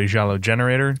go to a Giallo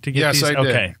generator to get these? Yes, I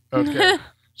did. Okay.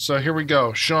 So here we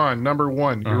go. Sean, number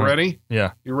 1. You ready?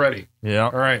 Yeah. You ready? Yeah.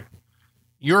 All right.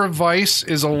 Your vice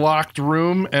is a locked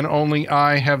room and only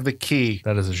I have the key.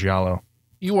 That is a Giallo.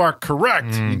 You are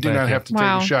correct. You do not have to take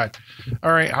a shot.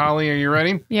 All right, Holly, are you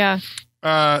ready? Yeah.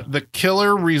 The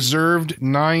killer reserved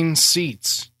 9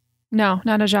 seats. No,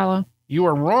 not a Giallo. You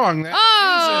are wrong. That is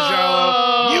a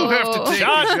Giallo. You have to take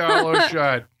a Giallo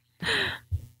shot.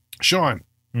 Sean.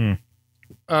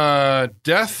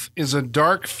 Death is a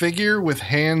dark figure with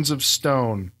hands of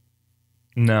stone.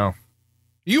 No.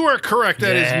 You are correct.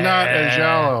 That is not a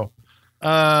Giallo.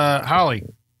 Holly.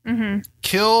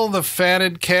 Kill the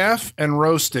fatted calf and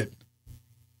roast it.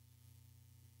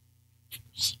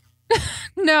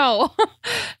 No.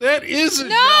 That is a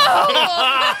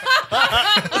Giallo.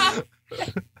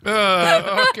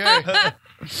 Okay.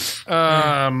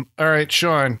 All right,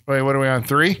 Sean. Wait, what are we on?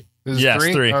 3? This is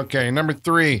 3? 3. Okay, number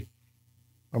 3.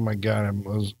 Oh my God,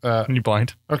 you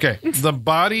blind? Okay. The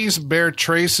bodies bear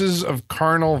traces of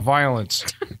carnal violence.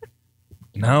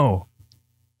 No.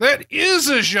 That is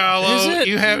a Giallo. Is it?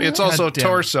 It's also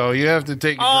torso. You have to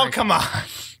take a drink. Come on.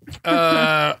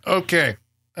 Okay.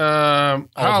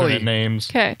 Holly. Names.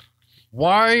 Okay.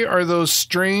 Why are those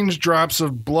strange drops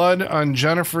of blood on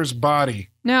Jennifer's body?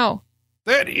 No.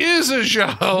 That is a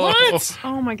Giallo. What?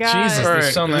 Oh my God. Jesus,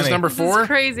 there's so many. This is number 4? This is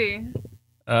crazy.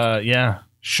 Yeah.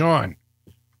 Sean.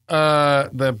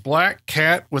 The black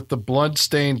cat with the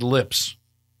blood-stained lips.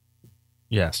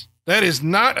 Yes. That is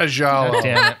not a Giallo. God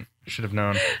damn it. Should have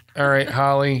known. All right,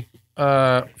 Holly.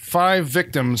 5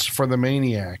 victims for the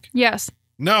maniac. Yes.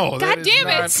 No. God damn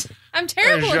it. I'm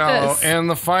terrible at this. And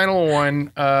the final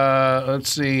one, let's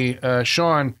see.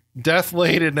 Sean, death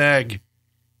laid an egg.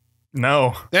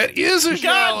 No. That is a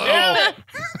Giallo. God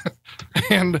damn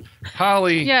it. And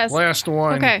Holly, last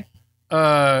one. Okay.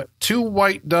 2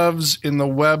 white doves in the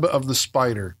web of the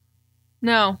spider.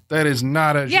 No. That is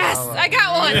not a Yes, Giallo. I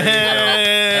got one.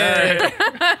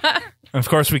 All right. Of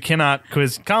course, we cannot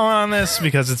quiz Colin on this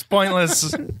because it's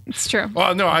pointless. It's true.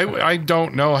 Well, no, I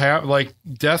don't know how. Like,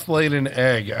 death laid an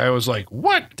egg. I was like,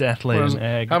 what? Death laid an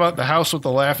egg. How about the house with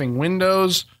the laughing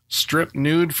windows? Strip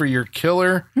nude for your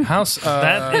killer. House.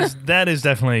 That is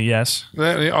definitely a yes.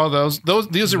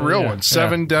 These are real ones.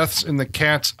 7 Deaths in the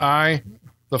Cat's Eye.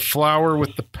 The Flower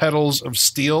with the Petals of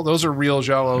Steel. Those are real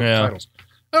Giallo titles.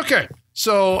 Okay,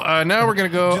 so now we're going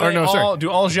to go...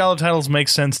 Do all Giallo titles make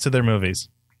sense to their movies?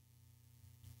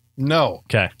 No.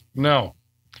 Okay. No.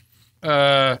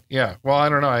 Yeah. Well, I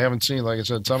don't know. I haven't seen, like I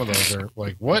said, some of those are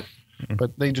like, what?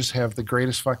 But they just have the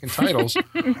greatest fucking titles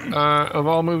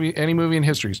of any movie in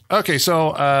histories. Okay,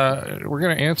 so we're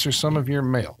going to answer some of your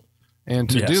mail. And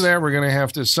to do that, we're going to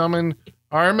have to summon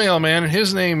our mailman.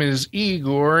 His name is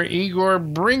Igor. Igor,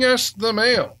 bring us the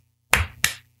mail.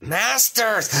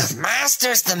 Masters,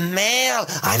 the mail.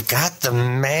 I've got the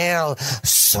mail.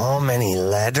 So many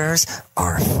letters.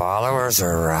 Our followers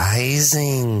are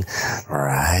rising.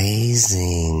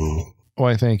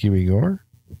 Why, thank you, Igor.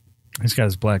 He's got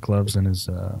his black gloves and his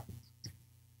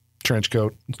trench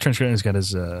coat. He's got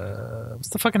his what's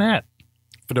the fucking hat?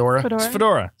 Fedora. It's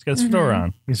fedora. He's got his fedora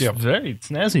on. He's very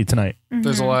snazzy tonight.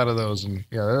 There's a lot of those, and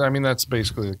that's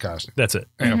basically the costume. That's it.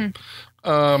 Yeah.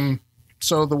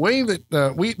 So the way that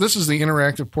this is the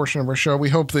interactive portion of our show. We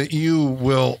hope that you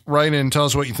will write in and tell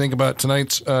us what you think about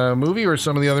tonight's movie or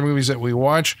some of the other movies that we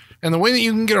watch. And the way that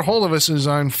you can get a hold of us is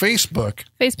on Facebook.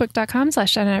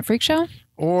 Facebook.com/Saturday Night Freak Show.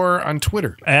 Or on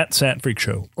Twitter.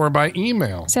 @SatFreakShow. Or by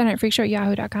email.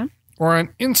 SaturdayNightFreakShow@yahoo.com. Or on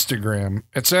Instagram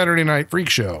 @Saturday Night Freak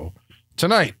Show.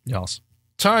 Tonight. Yes.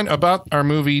 About our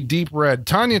movie Deep Red.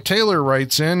 Tanya Taylor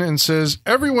writes in and says,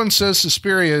 everyone says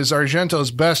Suspiria is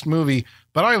Argento's best movie,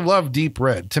 but I love Deep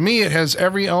Red. To me, it has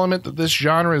every element that this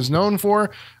genre is known for.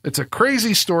 It's a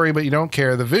crazy story, but you don't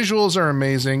care. The visuals are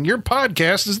amazing. Your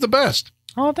podcast is the best.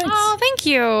 Oh, thanks. Oh, thank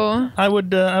you. I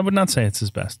would not say it's his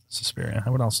best, Suspiria.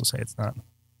 I would also say it's not.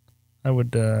 I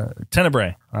would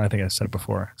Tenebrae. I think I said it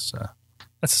before.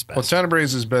 That's his best. Well, Tenebrae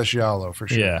is his best Giallo for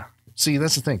sure. Yeah. See,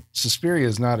 that's the thing. Suspiria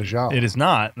is not a Giallo. It is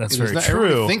not. That's very true.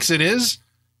 Everyone thinks it is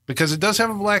because it does have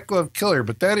a black glove killer,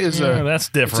 but that is that's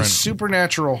different. It's a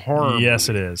supernatural horror. Yes,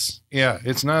 movie. it is. Yeah,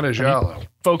 it's not a Giallo.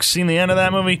 Folks, seen the end of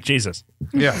that movie? Jesus.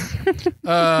 Yeah.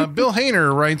 Bill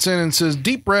Hayner writes in and says,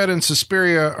 Deep Red and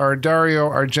Suspiria are Dario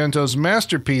Argento's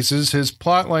masterpieces. His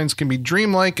plot lines can be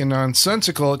dreamlike and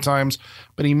nonsensical at times,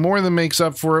 but he more than makes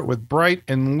up for it with bright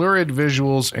and lurid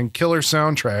visuals and killer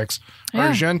soundtracks.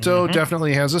 Yeah. Argento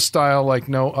definitely has a style like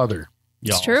no other.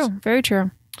 It's true. Very true.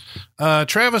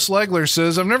 Travis Legler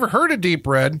says, I've never heard of Deep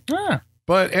Red.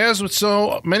 But as with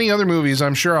so many other movies,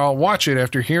 I'm sure I'll watch it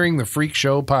after hearing the Freak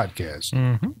Show podcast.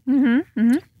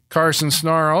 Carson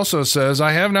Snar also says,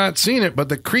 I have not seen it, but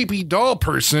the creepy doll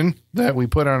person that we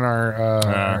put on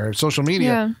our social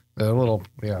media, the little,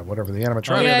 whatever, the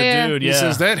animatronic. The dude, he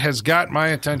says, that has got my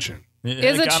attention.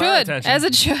 As it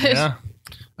should.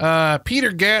 Yeah.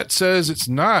 Peter Gatt says it's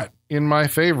not in my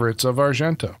favorites of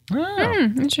Argento.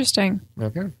 Interesting.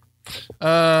 Okay.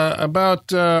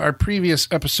 About our previous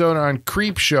episode on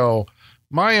Creep Show,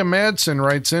 Maya Madsen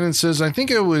writes in and says, I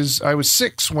think I was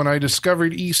 6 when I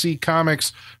discovered EC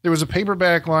Comics. There was a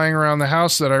paperback lying around the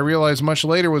house that I realized much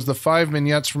later was the 5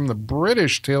 vignettes from the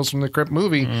British Tales from the Crypt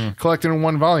movie collected in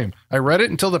one volume. I read it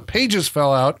until the pages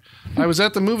fell out. I was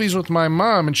at the movies with my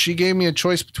mom and she gave me a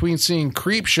choice between seeing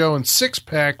Creep Show and Six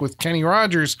Pack with Kenny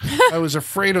Rogers. I was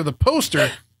afraid of the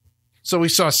poster. So we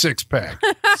saw Six Pack.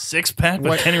 Six Pack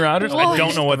with Kenny Rogers? I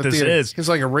don't know what this is. It's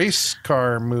like a race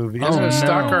car movie. Isn't it a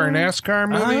stock car or NASCAR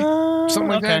movie? Something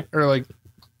like that? Or like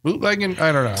bootlegging?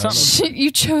 I don't know. Shit, you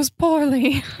chose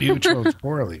poorly. You chose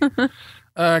poorly.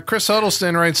 Chris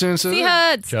Huddleston writes in and says,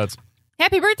 Seahuds.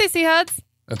 Happy birthday, Seahuds.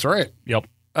 That's right. Yep.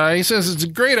 He says, it's a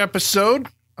great episode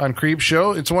on Creep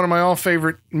Show. It's one of my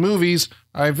all-favorite movies.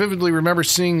 I vividly remember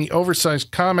seeing the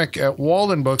oversized comic at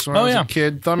Walden Books when I was a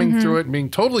kid, thumbing through it and being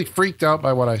totally freaked out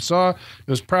by what I saw. It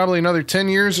was probably another 10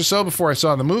 years or so before I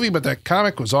saw the movie, but that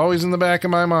comic was always in the back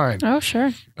of my mind. Oh,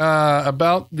 sure.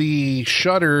 About the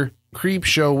Shudder Creep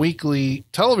Show weekly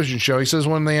television show, he says,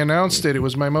 when they announced it, it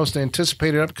was my most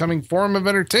anticipated upcoming form of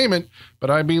entertainment, but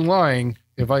I'd be lying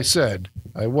if I said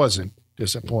I wasn't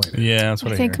disappointed. Yeah, that's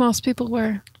what I think most people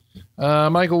were.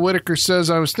 Michael Whitaker says,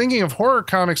 I was thinking of horror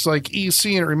comics like EC,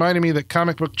 and it reminded me that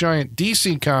comic book giant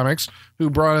DC Comics,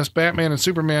 who brought us Batman and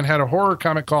Superman, had a horror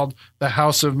comic called The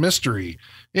House of Mystery.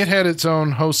 It had its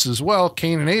own hosts as well,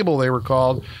 Cain and Abel they were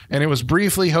called, and it was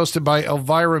briefly hosted by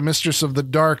Elvira, Mistress of the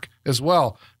Dark, as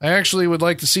well. I actually would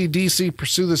like to see DC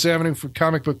pursue this avenue for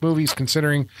comic book movies,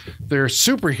 considering their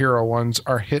superhero ones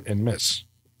are hit and miss.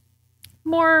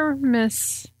 More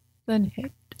miss than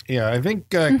hit. Yeah, I think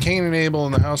Cain and Abel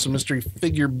and the House of Mystery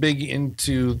figure big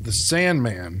into the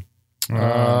Sandman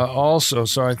also.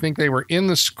 So I think they were in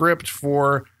the script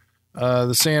for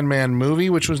the Sandman movie,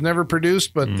 which was never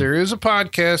produced, but there is a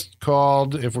podcast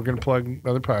called, if we're going to plug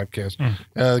other podcasts,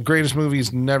 The Greatest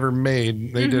Movies Never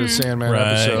Made. They did a Sandman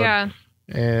episode. Yeah.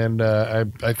 And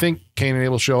I think Cain and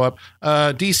Abel show up.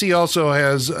 DC also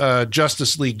has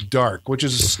Justice League Dark, which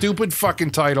is a stupid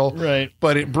fucking title, right?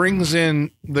 But it brings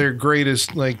in their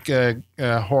greatest horror,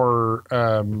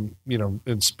 and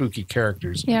spooky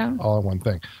characters, all in one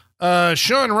thing.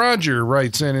 Sean Roger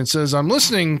writes in and says, "I'm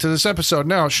listening to this episode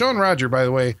now." Sean Roger, by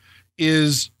the way,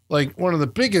 is like one of the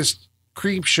biggest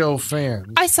Creep Show fans.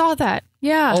 I saw that.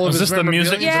 Yeah. Is this the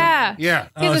music? Yeah. Yeah.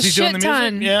 Is he doing the music?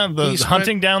 Ton. Yeah.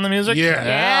 Hunting down the music?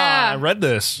 Yeah. I read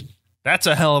this. That's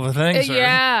a hell of a thing, sir.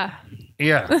 Yeah.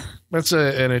 Yeah. That's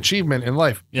an achievement in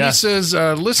life. Yeah. He says,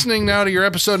 listening now to your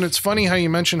episode, and it's funny how you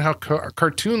mentioned how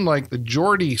cartoon-like the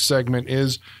Geordie segment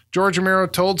is. George Romero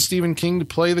told Stephen King to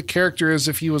play the character as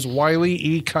if he was Wile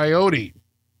E. Coyote.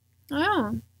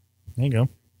 Oh. There you go.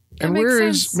 And where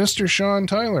is Mr. Sean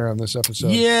Tyler on this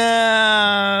episode?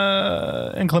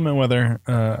 Yeah. Inclement weather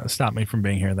stopped me from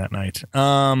being here that night.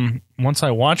 Once I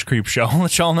watch Creep Show, I'll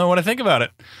let y'all know what I think about it.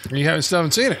 You still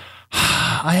haven't seen it?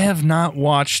 I have not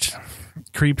watched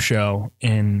Creep Show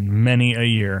in many a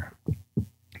year.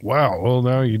 Wow. Well,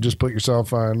 now you just put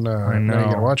yourself on. I know. Now you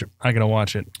gotta watch it. I gotta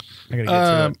watch it. I gotta get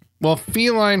to it. Well,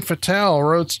 Feline Fatale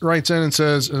writes in and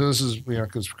says, this is,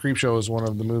 because Creep Show is one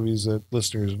of the movies that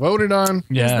listeners voted on.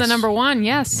 Yes. It's the number one,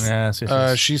 yes. Yes.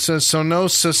 She says, so no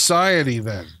Society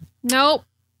then. Nope.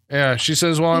 Yeah, she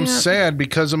says, well, I'm sad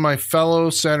because of my fellow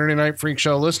Saturday Night Freak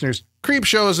Show listeners. Creep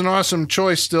Show is an awesome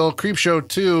choice still. Creep Show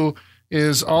 2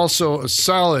 is also a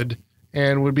solid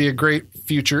and would be a great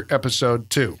future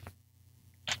episode too.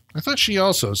 I thought she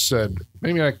also said,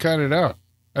 maybe I cut it out.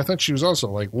 I thought she was also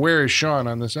like, where is Sean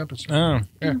on this episode? Oh.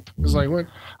 Yeah. It was like, what?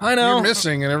 I know. You're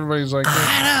missing, and everybody's like,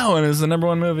 I know. And it's the number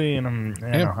one movie, and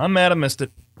I'm mad I missed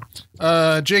it.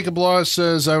 Jacob Laws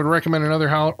says, I would recommend another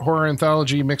horror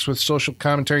anthology mixed with social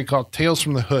commentary called Tales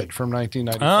from the Hood from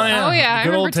 1995. Oh, yeah.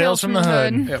 Good old Tales from the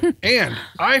Hood. Yep. And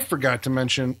I forgot to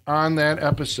mention on that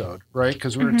episode, right,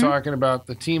 because we were talking about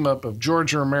the team up of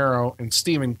George Romero and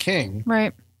Stephen King.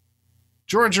 Right.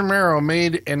 George Romero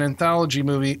made an anthology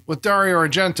movie with Dario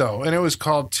Argento, and it was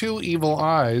called Two Evil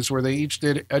Eyes, where they each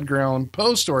did Edgar Allan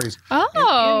Poe stories. Oh.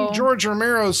 And in George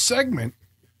Romero's segment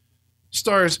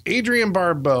stars Adrienne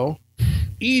Barbeau,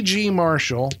 E.G.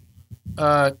 Marshall,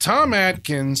 Tom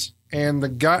Atkins, and the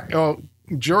guy,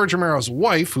 George Romero's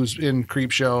wife, who's in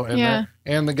Creep Show,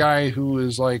 and the guy who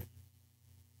is like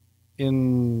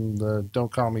in the Don't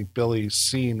Call Me Billy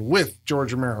scene with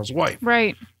George Romero's wife.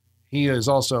 Right. He is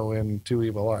also in Two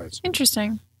Evil Eyes.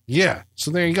 Interesting. Yeah. So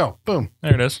there you go. Boom.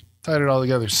 There it is. Tied it all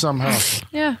together somehow.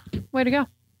 Yeah. Way to go.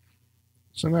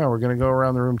 So now we're going to go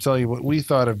around the room and tell you what we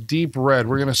thought of Deep Red.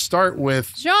 We're going to start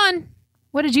with... John,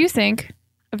 what did you think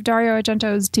of Dario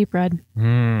Argento's Deep Red?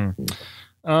 I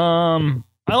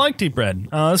like Deep Red.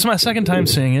 This is my second time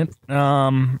seeing it. There's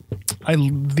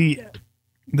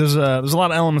a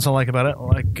lot of elements I like about it.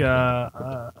 Like...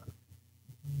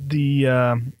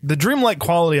 The dreamlike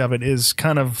quality of it is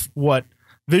kind of what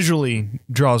visually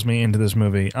draws me into this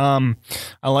movie. I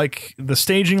like the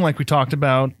staging, like we talked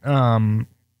about, how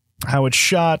it's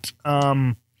shot.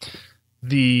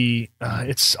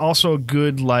 It's also a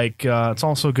good it's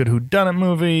also a good whodunit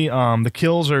movie. The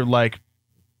kills are like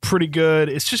pretty good.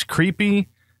 It's just creepy.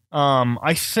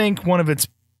 I think one of its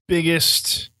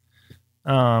biggest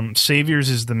saviors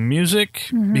is the music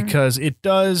because it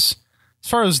does. As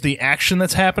far as the action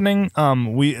that's happening,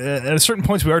 we at a certain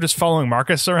point we are just following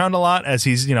Marcus around a lot as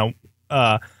he's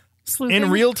Sleuthing? in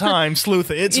real time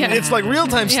sleuthing. It's like real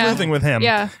time sleuthing with him.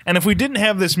 Yeah. And if we didn't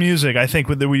have this music, I think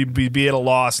we'd be at a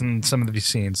loss in some of these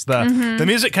scenes. The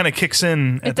music kind of kicks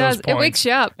in at those points. It wakes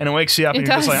you up. And it wakes you up, and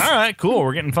you're just like, all right, cool,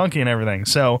 we're getting funky and everything.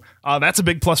 So that's a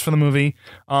big plus for the movie.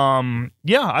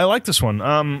 Yeah, I like this one.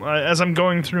 As I'm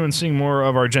going through and seeing more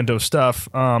of Argento stuff,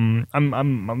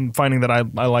 I'm finding that I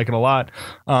like it a lot.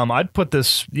 I'd put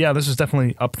this. Yeah, this is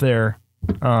definitely up there.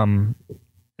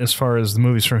 As far as the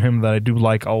movies from him that I do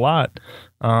like a lot.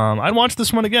 I'd watch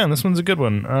this one again. This one's a good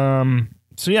one.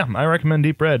 So yeah, I recommend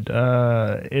Deep Red.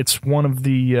 It's one of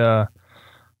the I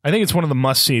think it's one of the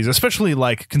must-sees, especially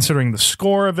like considering the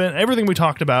score of it, everything we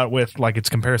talked about with like its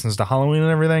comparisons to Halloween and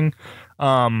everything.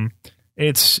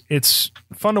 It's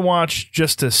fun to watch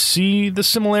just to see the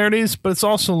similarities, but it's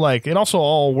also like it also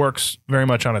all works very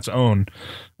much on its own.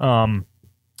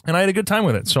 And I had a good time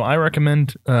with it, so I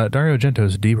recommend Dario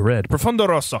Argento's Deep Red. Profundo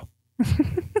Rosso.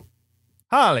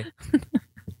 Holly.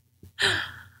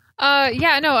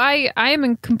 I am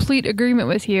in complete agreement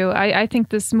with you. I think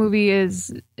this movie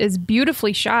is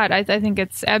beautifully shot. I think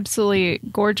it's absolutely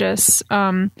gorgeous.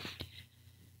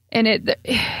 and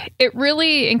it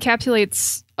really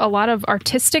encapsulates a lot of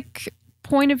artistic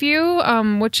point of view,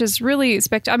 which is really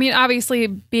spectacular. I mean, obviously,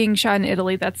 being shot in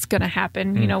Italy, that's going to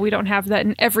happen. You know, we don't have that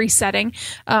in every setting.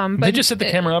 But they just set the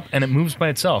camera up and it moves by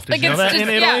itself. Did you know that in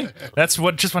Italy? Yeah. That's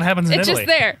what happens in Italy. It's just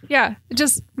there. Yeah,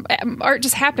 art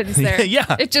just happens there.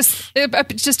 Yeah, it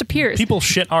just appears. People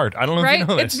shit art. I don't know if you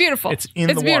know this. It's beautiful. It's in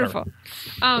the water. Beautiful.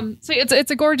 So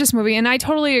it's a gorgeous movie, and I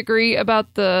totally agree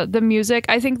about the music.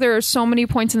 I think there are so many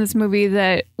points in this movie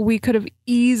that we could have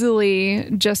easily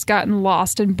just gotten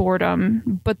lost in boredom,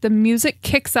 but the music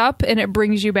kicks up and it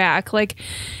brings you back. Like,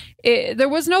 there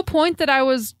was no point that I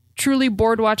was truly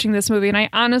bored watching this movie, and I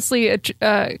honestly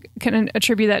can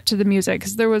attribute that to the music,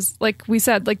 because there was, like we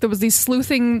said, like there was these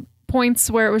sleuthing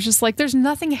points where it was just like there's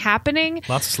nothing happening.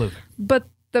 Lots of sleuthing. But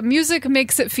the music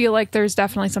makes it feel like there's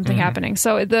definitely something happening.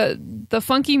 So the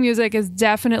funky music is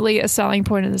definitely a selling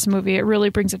point in this movie. It really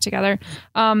brings it together.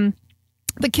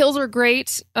 The kills are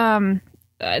great.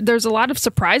 There's a lot of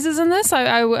surprises in this.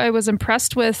 I was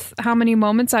impressed with how many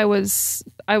moments I was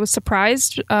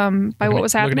surprised by what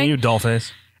was happening. Looking at you,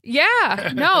 dollface.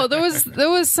 Yeah, no, there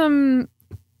was some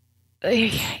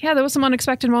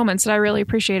unexpected moments that I really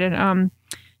appreciated.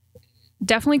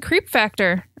 Definitely creep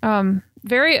factor.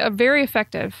 Very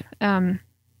effective.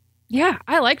 Yeah,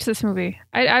 I liked this movie.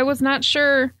 I was not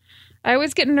sure. I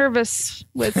always get nervous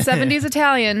with 70s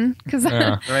Italian because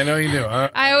I know you do.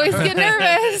 I always get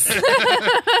nervous.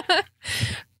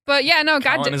 But yeah, no,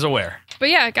 Colin is aware. But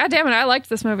yeah, God damn it, I liked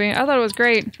this movie. I thought it was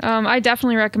great. I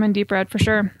definitely recommend Deep Red for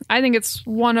sure. I think it's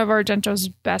one of Argento's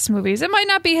best movies. It might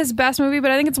not be his best movie, but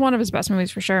I think it's one of his best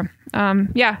movies for sure.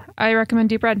 Yeah, I recommend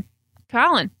Deep Red.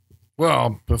 Colin.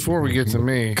 Well, before we get to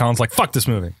me, Colin's like, fuck this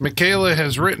movie. Michaela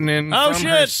has written in from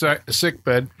her sick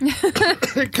bed,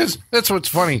 because that's what's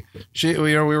funny.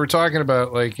 We were talking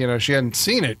about, like, she hadn't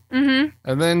seen it, and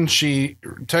then she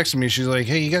texted me. She's like,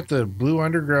 "Hey, you got the Blue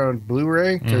Underground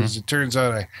Blu-ray? Because it turns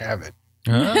out I have it."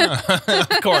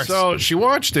 Of course. So she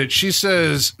watched it. She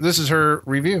says, "This is her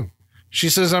review." She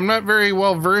says, "I'm not very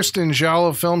well versed in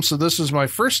Giallo films, so this was my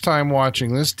first time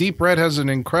watching this. Deep Red has an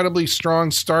incredibly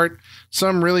strong start,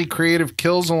 some really creative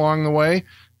kills along the way.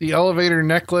 The elevator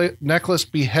necklace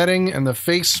beheading and the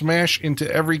face smash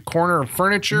into every corner of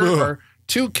furniture are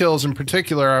two kills in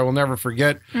particular I will never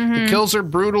forget. The kills are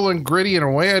brutal and gritty in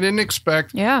a way I didn't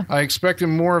expect. Yeah. I expected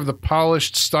more of the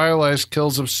polished, stylized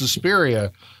kills of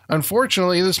Suspiria.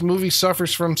 Unfortunately, this movie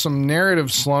suffers from some narrative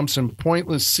slumps and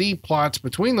pointless C-plots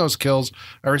between those kills.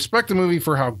 I respect the movie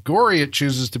for how gory it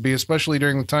chooses to be, especially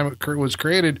during the time it was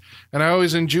created, and I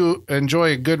always enjoy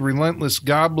a good Relentless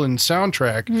Goblin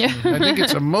soundtrack. I think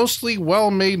it's a mostly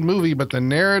well-made movie, but the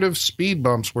narrative speed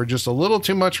bumps were just a little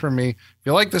too much for me. If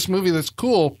you like this movie, that's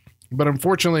cool, but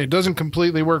unfortunately it doesn't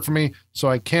completely work for me, so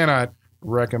I cannot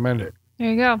recommend it." There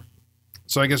you go.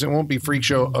 So I guess it won't be Freak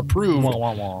Show approved.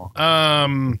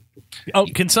 Can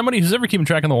somebody who's ever keeping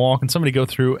track on the wall, can somebody go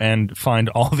through and find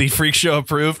all the Freak Show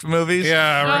approved movies?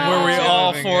 Yeah, right. Where we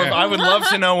all four. Yeah. I would love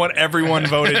to know what everyone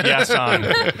voted yes on.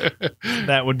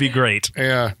 That would be great.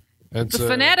 Yeah. The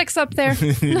fanatics up there.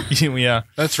 Yeah.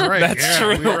 That's right. That's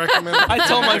true. I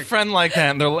told my friend like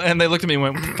that, and they looked at me and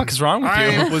went, "What the fuck is wrong with you?"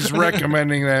 I was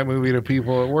recommending that movie to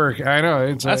people at work. I know.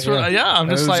 I'm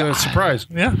just like, a surprise.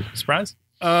 Yeah, surprise.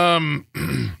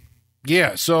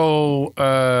 Yeah, so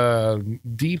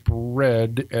Deep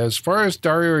Red, as far as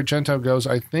Dario Argento goes,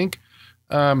 I think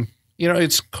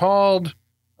it's called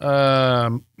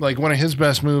like one of his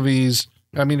best movies.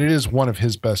 I mean, it is one of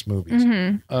his best movies.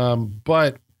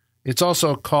 But it's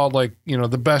also called, like,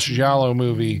 the best Giallo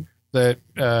movie that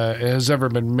has ever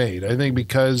been made. I think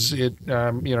because it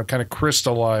kind of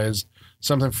crystallized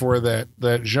something for that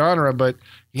genre. But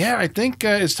yeah, I think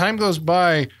as time goes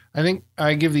by, I think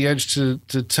I give the edge to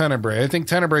Tenebrae. I think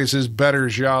Tenebrae is his better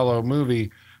Giallo movie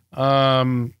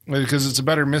because it's a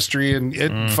better mystery, and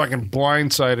it fucking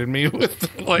blindsided me with,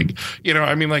 like,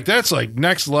 that's like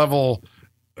next level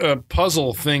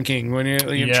puzzle thinking when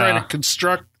you're trying to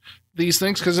construct these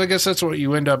things, because I guess that's what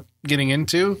you end up getting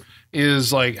into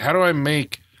is, like, how do I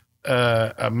make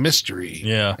a mystery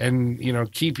and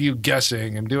keep you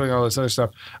guessing and doing all this other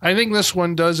stuff. I think this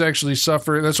one does actually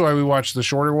suffer. That's why we watched the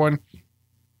shorter one.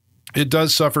 It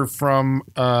does suffer from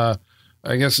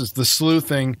I guess it's the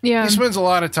sleuthing. He spends a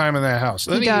lot of time in that house.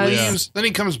 Then he leaves. Then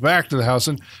he comes back to the house,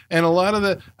 and a lot of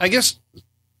the, I guess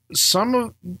some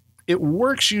of it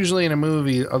works usually in a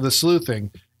movie of the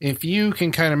sleuthing if you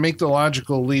can kind of make the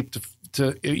logical leap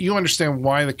to you understand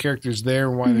why the character's there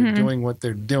and why they're doing what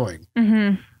they're doing.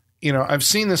 I've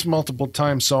seen this multiple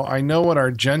times, so I know what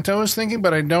Argento is thinking,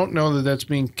 but I don't know that that's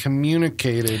being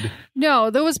communicated. No,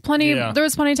 there was plenty. Yeah. There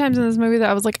was plenty of times in this movie that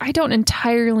I was like, I don't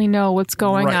entirely know what's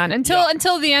going on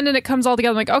until the end, and it comes all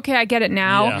together. I'm like, okay, I get it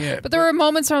now. Yeah. But there were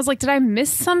moments where I was like, did I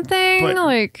miss something? But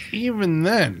like even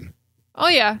then, oh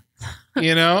yeah,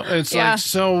 it's like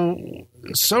so.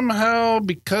 Somehow,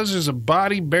 because there's a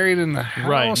body buried in the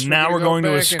house. Right. Now we're going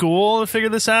to a school to figure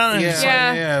this out.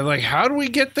 And like, how do we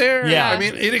get there? Yeah. I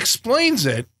mean, it explains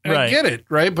it. I get it,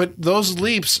 right? But those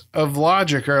leaps of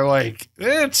logic are like,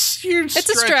 it's a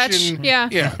stretch. Yeah.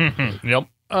 Yeah. Yep.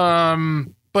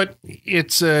 But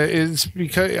it's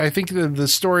because I think the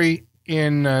story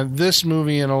in this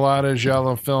movie and a lot of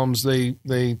Giallo films, they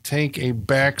take a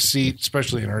backseat,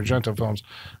 especially in Argento films,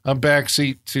 a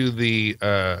backseat to the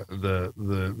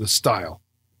style,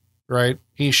 right?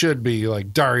 He should be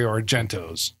like Dario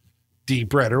Argento's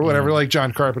Deep Red or whatever, like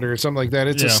John Carpenter or something like that.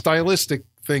 It's a stylistic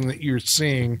thing that you're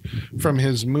seeing from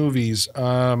his movies.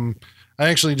 I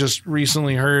actually just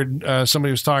recently heard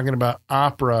somebody was talking about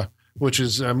Opera, which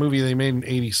is a movie they made in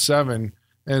 1987.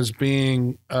 As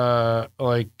being a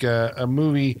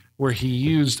movie where he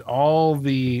used all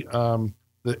the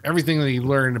everything that he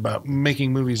learned about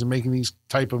making movies and making these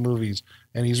type of movies,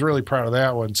 and he's really proud of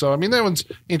that one. So I mean, that one's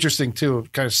interesting too.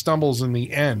 It kind of stumbles in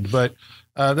the end, but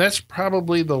that's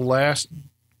probably the last,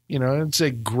 I'd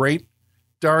say great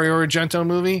Dario Argento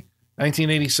movie,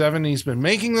 1987. He's been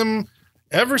making them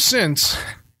ever since,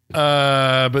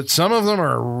 but some of them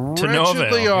are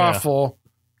wretchedly awful.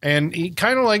 And he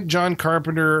kind of like John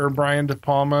Carpenter or Brian De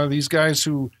Palma, these guys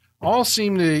who all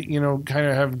seem to, kind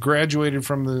of have graduated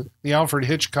from the Alfred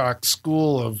Hitchcock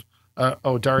school of,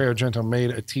 Dario Argento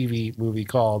made a TV movie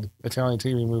called, Italian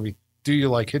TV movie, Do You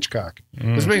Like Hitchcock?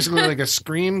 It's basically like a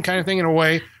Scream kind of thing in a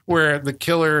way where the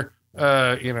killer,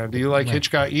 do you like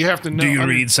Hitchcock? You have to know. Do you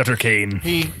read Sutter Kane?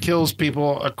 He kills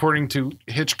people according to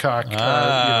Hitchcock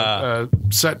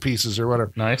set pieces or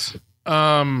whatever. Nice.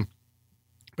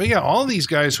 But yeah, all these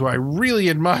guys who I really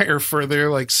admire for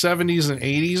their like 70s and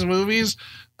 80s movies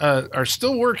are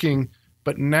still working.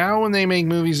 But now when they make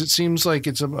movies, it seems like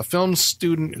it's a film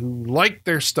student who liked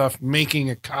their stuff making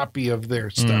a copy of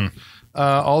their stuff.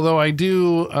 Although I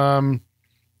do,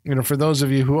 for those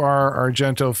of you who are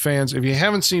Argento fans, if you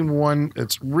haven't seen one,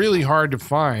 it's really hard to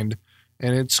find.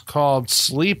 And it's called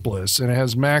Sleepless. And it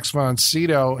has Max von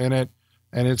Sydow in it.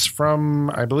 And it's from,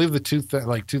 I believe,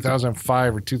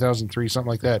 2005 or 2003, something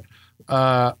like that.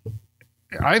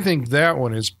 I think that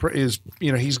one is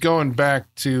he's going back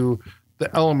to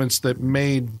the elements that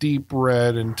made Deep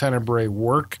Red and Tenebrae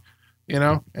work,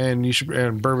 and you should,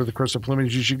 and Bird with the Crystal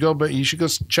Plumage, you should go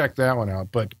check that one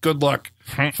out. But good luck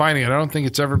finding it. I don't think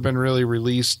it's ever been really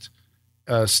released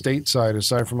stateside,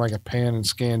 aside from like a pan and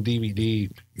scan DVD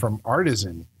from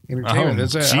Artisan Entertainment.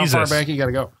 That's how far back you got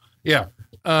to go. Yeah.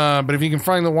 But if you can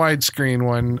find the widescreen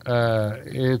one,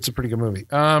 it's a pretty good movie.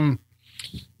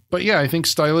 But yeah, I think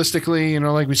stylistically,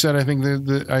 like we said, I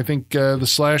think the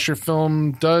slasher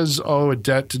film does owe a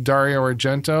debt to Dario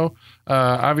Argento.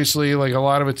 Obviously, like a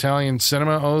lot of Italian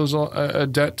cinema owes a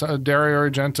debt to Dario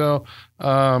Argento.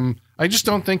 I just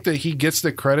don't think that he gets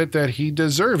the credit that he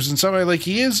deserves. And somebody like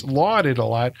he is lauded a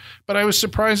lot, but I was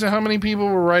surprised at how many people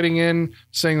were writing in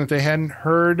saying that they hadn't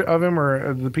heard of him,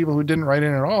 or the people who didn't write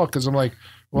in at all. Cause I'm like,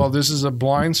 well, this is a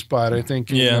blind spot, I think.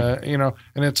 And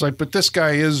it's like, but this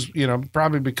guy is,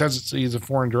 probably because he's a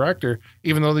foreign director,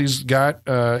 even though he's got,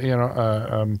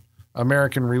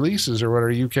 American releases or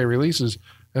whatever, UK releases.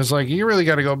 It's like, you really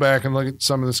got to go back and look at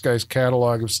some of this guy's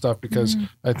catalog of stuff, because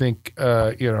I think,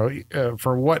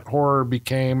 for what horror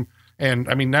became, and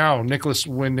I mean, now Nicholas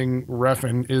Winding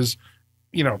Refn is,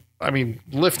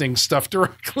 lifting stuff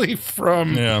directly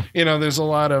from, there's a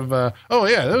lot of, that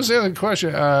was the other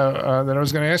question that I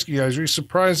was going to ask you guys. Were you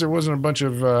surprised there wasn't a bunch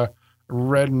of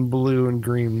red and blue and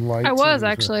green lights? I was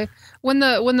actually. When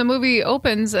the movie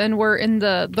opens and we're in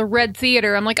the red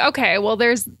theater, I'm like, okay, well,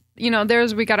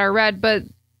 we got our red, but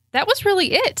that was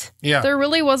really it. Yeah. There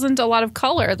really wasn't a lot of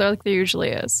color like there usually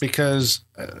is. Because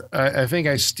I think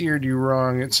I steered you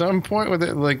wrong at some point with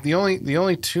it. Like the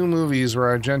only two movies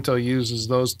where Argento uses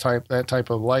that type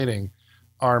of lighting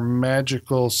are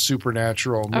magical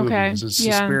supernatural movies. It's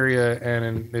Suspiria and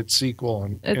in its sequel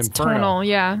and it's Inferno. Tonal,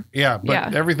 yeah. Yeah,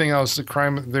 but everything else, the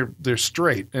crime, they're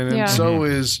straight. And so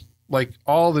is like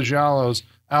all the Giallos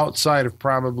outside of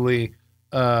probably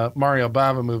Mario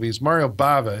Bava movies. Mario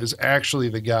Bava is actually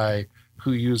the guy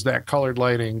who used that colored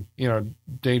lighting,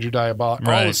 Danger Diabolic.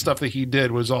 Right. All the stuff that he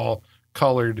did was all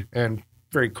colored and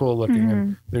very cool looking.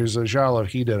 And there's a Giallo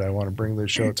he did. I want to bring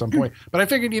this show at some point. But I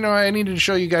figured, I needed to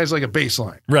show you guys like a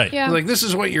baseline. Right. Yeah. Like, this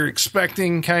is what you're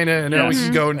expecting, kind of, and now we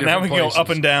can go in different places. Now we can go up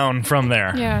and down from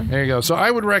there. Yeah. There you go. So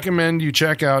I would recommend you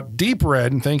check out Deep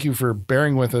Red, and thank you for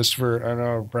bearing with us for, I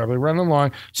know, probably running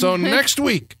long. So next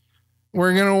week,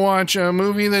 we're going to watch a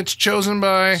movie that's chosen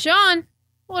by... Sean,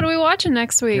 what are we watching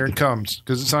next week? Here it comes,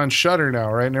 because it's on Shudder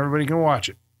now, right? And everybody can watch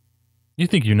it. You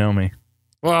think you know me.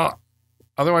 Well,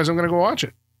 otherwise I'm going to go watch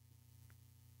it.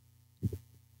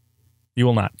 You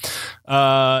will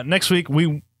not. Next week,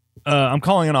 I'm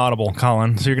calling an audible,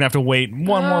 Colin, so you're going to have to wait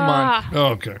one more month.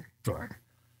 Okay,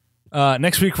 fine.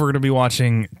 Next week, we're going to be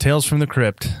watching Tales from the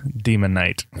Crypt, Demon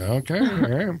Knight. Okay, all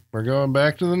right. We're going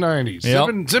back to the 90s.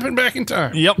 Yep. Zipping back in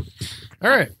time. Yep. All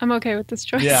right. I'm okay with this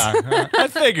choice. Yeah, I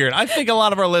figured. I think a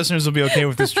lot of our listeners will be okay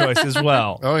with this choice as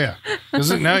well. Oh, yeah. Because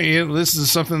this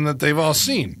is something that they've all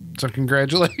seen. So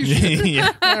congratulations.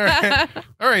 Yeah.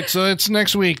 All right. So it's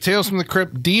next week. Tales from the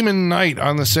Crypt, Demon Knight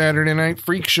on the Saturday Night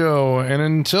Freak Show. And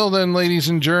until then, ladies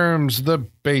and germs, the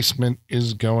basement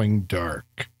is going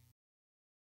dark.